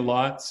 dimming your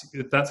lights,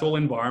 that's all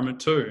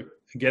environment too.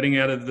 Getting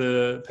out of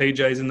the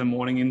PJs in the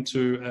morning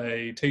into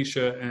a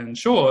t-shirt and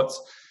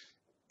shorts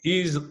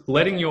is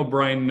letting your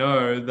brain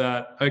know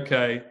that,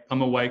 okay,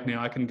 I'm awake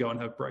now, I can go and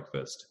have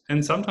breakfast.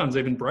 And sometimes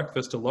even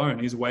breakfast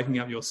alone is waking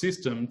up your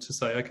system to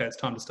say, okay, it's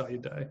time to start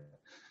your day.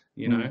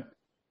 You know,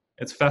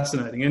 it's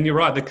fascinating. And you're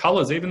right, the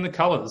colors, even the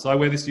colors. I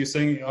wear this, you're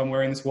seeing, I'm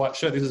wearing this white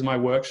shirt. This is my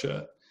work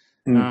shirt.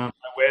 I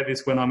wear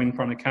this when I'm in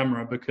front of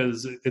camera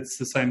because it's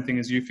the same thing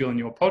as you feel in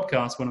your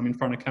podcast. When I'm in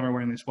front of camera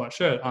wearing this white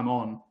shirt, I'm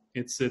on.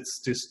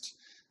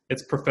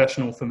 It's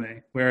professional for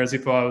me. Whereas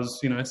if I was,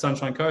 you know,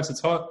 Sunshine Coast,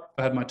 it's hot. If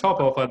I had my top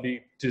off, I'd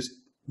be just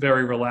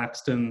very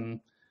relaxed and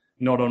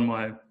not on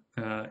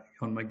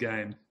my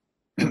game.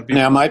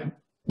 Now, mate,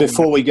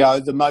 before we go,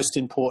 the most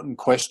important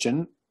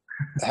question: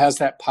 how's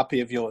that puppy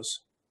of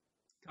yours?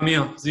 Come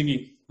here,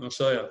 Ziggy. I'll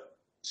show you.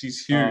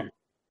 She's huge.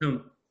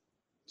 Come.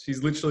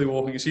 She's literally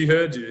walking. She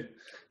heard you.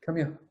 Come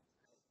here.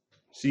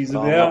 She's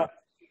about.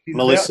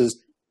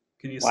 Melissa's.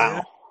 Can you see wow.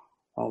 her?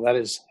 Oh, that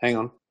is. Hang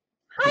on.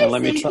 Hi,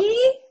 Let me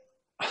Ziggy.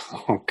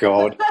 Oh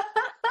God.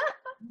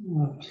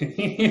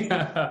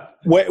 Yeah.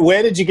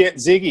 Where did you get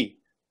Ziggy?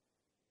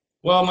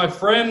 Well, my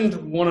friend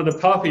wanted a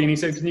puppy and he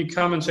said, can you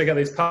come and check out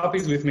these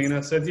puppies with me? And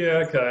I said,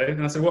 yeah, okay.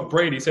 And I said, what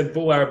breed? He said,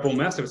 Bull Arab Bull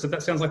Mastiff. I said,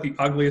 that sounds like the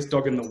ugliest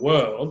dog in the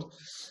world.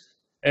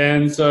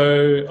 And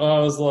so I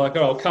was like,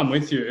 oh, I'll come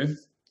with you.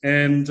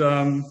 And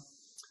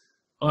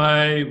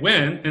I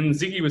went and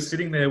Ziggy was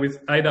sitting there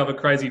with 8 other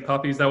crazy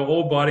puppies. They were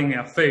all biting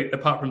our feet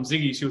apart from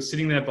Ziggy. She was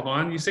sitting there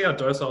behind. You see how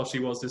docile she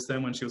was just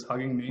then when she was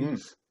hugging me?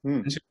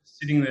 And she was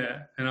sitting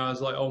there and I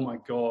was like, oh my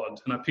God.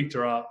 And I picked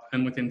her up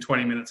and within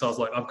 20 minutes I was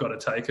like, I've got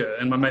to take her.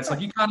 And my mate's like,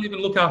 you can't even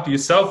look after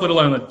yourself, let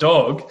alone a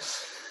dog.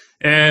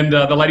 And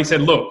the lady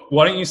said, look,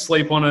 why don't you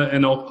sleep on her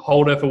and I'll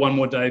hold her for one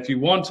more day if you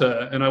want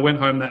her. And I went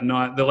home that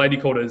night. The lady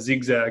called her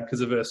Zigzag because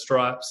of her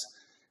stripes.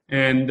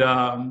 And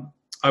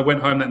I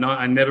went home that night.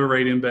 I never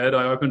read in bed.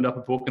 I opened up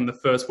a book and the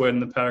first word in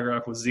the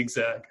paragraph was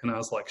zigzag. And I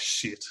was like,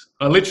 shit.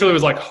 I literally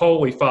was like,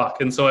 holy fuck.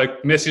 And so I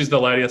messaged the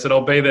lady. I said,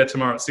 I'll be there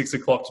tomorrow at 6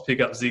 o'clock to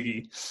pick up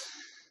Ziggy.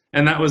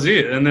 And that was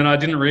it. And then I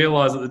didn't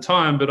realize at the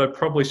time, but I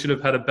probably should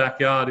have had a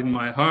backyard in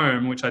my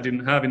home, which I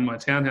didn't have in my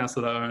townhouse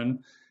that I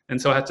own.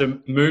 And so I had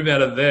to move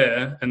out of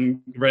there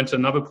and rent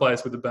another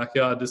place with a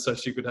backyard just so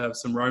she could have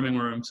some roaming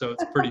room. So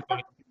it's pretty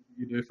funny.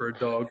 You do for a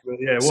dog, but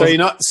yeah. So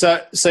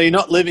you're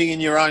not living in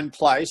your own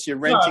place. You're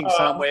renting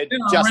somewhere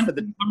for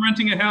the. I'm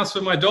renting a house for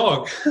my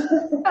dog.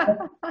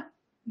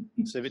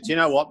 So, but you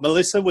know what?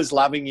 Melissa was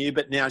loving you,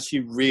 but now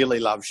she really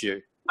loves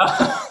you.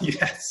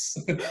 Yes.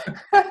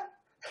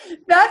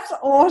 That's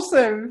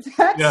awesome.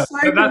 That's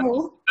so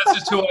cool. That's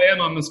just who I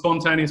am. I'm a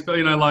spontaneous, but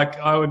like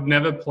I would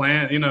never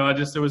plan.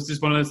 It was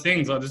just one of those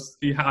things. I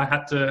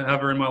had to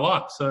have her in my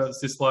life, so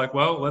it's just like,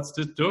 well, let's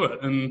just do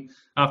it. And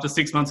after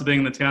 6 months of being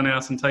in the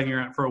townhouse and taking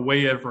her out for a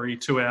wee every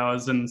 2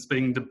 hours and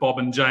speaking to Bob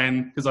and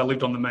Jane, because I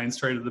lived on the main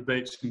street of the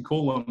beach in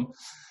Coolum,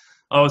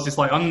 I was just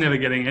like, I'm never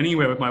getting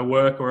anywhere with my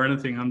work or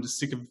anything. I'm just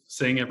sick of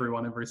seeing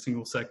everyone every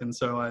single second.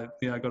 So I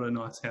got a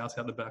nice house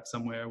out the back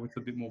somewhere with a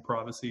bit more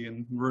privacy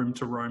and room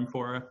to roam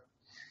for her.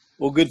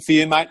 Well, good for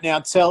you, mate. Now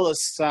tell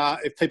us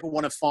if people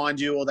want to find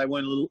you or they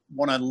want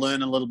to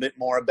learn a little bit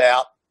more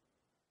about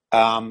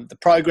the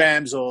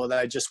programs, or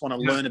they just want to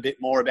learn a bit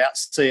more about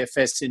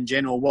CFS in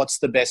general, what's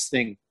the best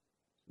thing?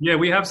 Yeah,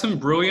 we have some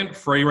brilliant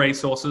free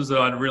resources that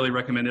I'd really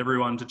recommend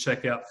everyone to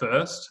check out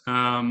first.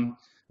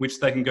 Which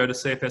they can go to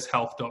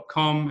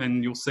cfshealth.com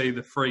and you'll see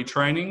the free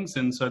trainings.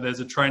 And so there's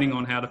a training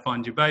on how to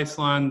find your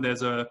baseline.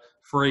 There's a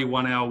free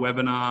 1 hour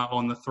webinar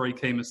on the 3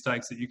 key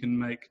mistakes that you can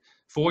make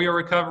for your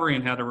recovery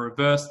and how to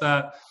reverse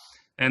that.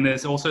 And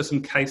there's also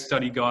some case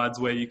study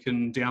guides where you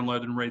can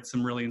download and read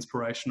some really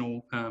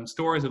inspirational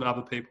stories of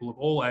other people of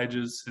all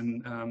ages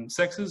and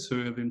sexes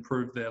who have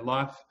improved their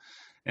life.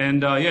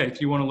 And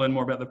if you want to learn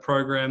more about the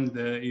program,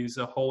 there is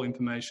a whole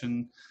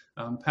information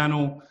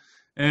panel.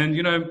 And,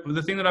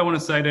 the thing that I want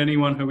to say to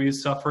anyone who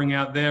is suffering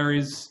out there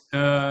is,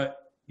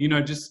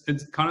 just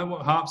it's kind of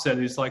what Harp said,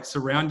 is like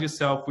surround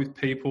yourself with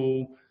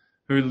people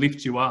who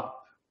lift you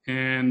up,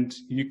 and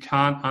you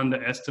can't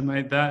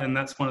underestimate that. And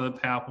that's one of the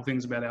powerful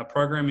things about our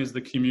program is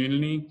the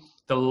community,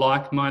 the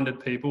like-minded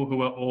people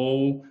who are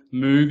all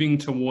moving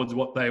towards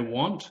what they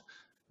want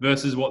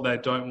versus what they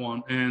don't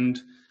want.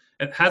 And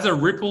it has a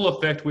ripple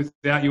effect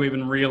without you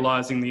even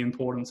realizing the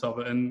importance of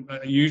it. And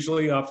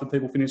usually after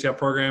people finish our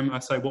program, I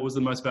say, what was the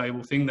most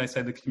valuable thing? They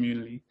say the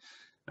community.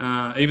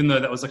 Even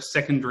though that was a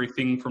secondary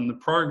thing from the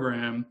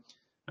program,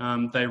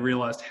 they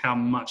realized how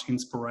much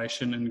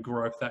inspiration and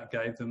growth that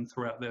gave them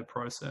throughout their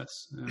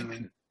process.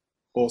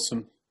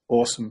 Awesome.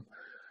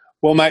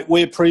 Well, mate,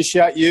 we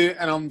appreciate you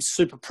and I'm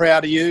super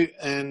proud of you.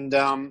 And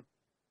I'm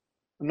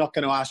not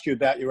going to ask you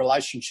about your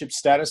relationship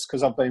status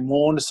because I've been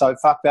warned. So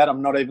fuck that.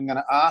 I'm not even going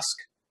to ask.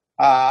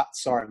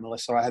 Sorry,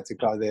 Melissa, I had to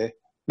go there.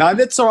 No,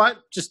 that's all right.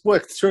 Just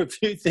worked through a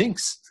few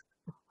things.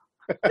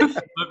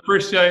 I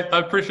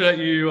appreciate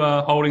you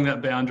holding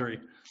that boundary.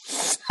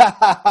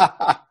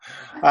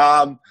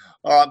 All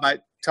right, mate.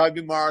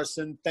 Toby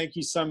Morrison, thank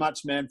you so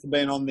much, man, for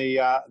being on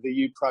the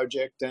U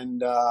project,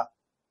 and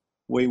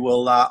we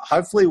will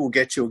hopefully we'll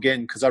get you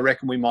again because I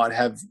reckon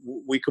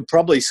we could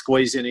probably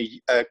squeeze in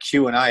a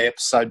Q&A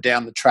episode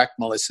down the track,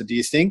 Melissa. Do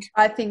you think?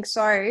 I think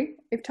so.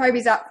 If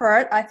Toby's up for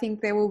it, I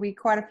think there will be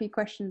quite a few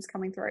questions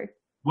coming through.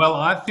 Well,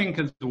 I think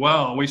as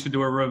well we should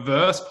do a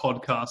reverse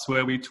podcast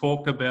where we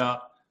talk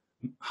about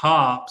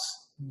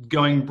harps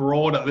going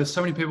broader. There's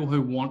so many people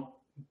who want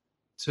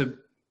to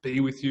be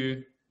with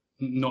you,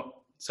 not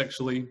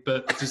sexually,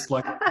 but just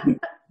like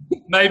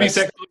maybe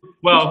sexually.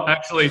 Well,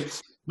 actually,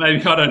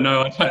 maybe I don't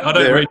know. I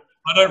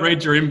don't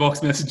read your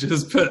inbox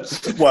messages,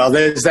 but well,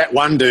 there's that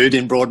one dude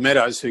in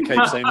Broadmeadows who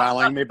keeps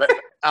emailing me. But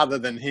other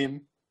than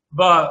him,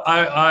 but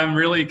I'm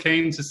really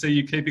keen to see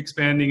you keep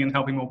expanding and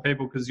helping more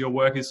people because your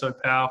work is so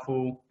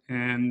powerful,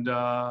 and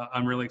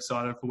I'm really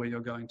excited for where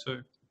you're going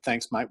to.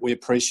 Thanks, mate. We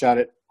appreciate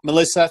it,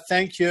 Melissa.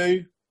 Thank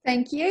you.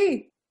 Thank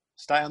you.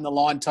 Stay on the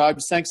line,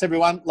 Tobes. Thanks,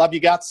 everyone. Love you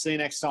guts. See you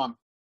next time.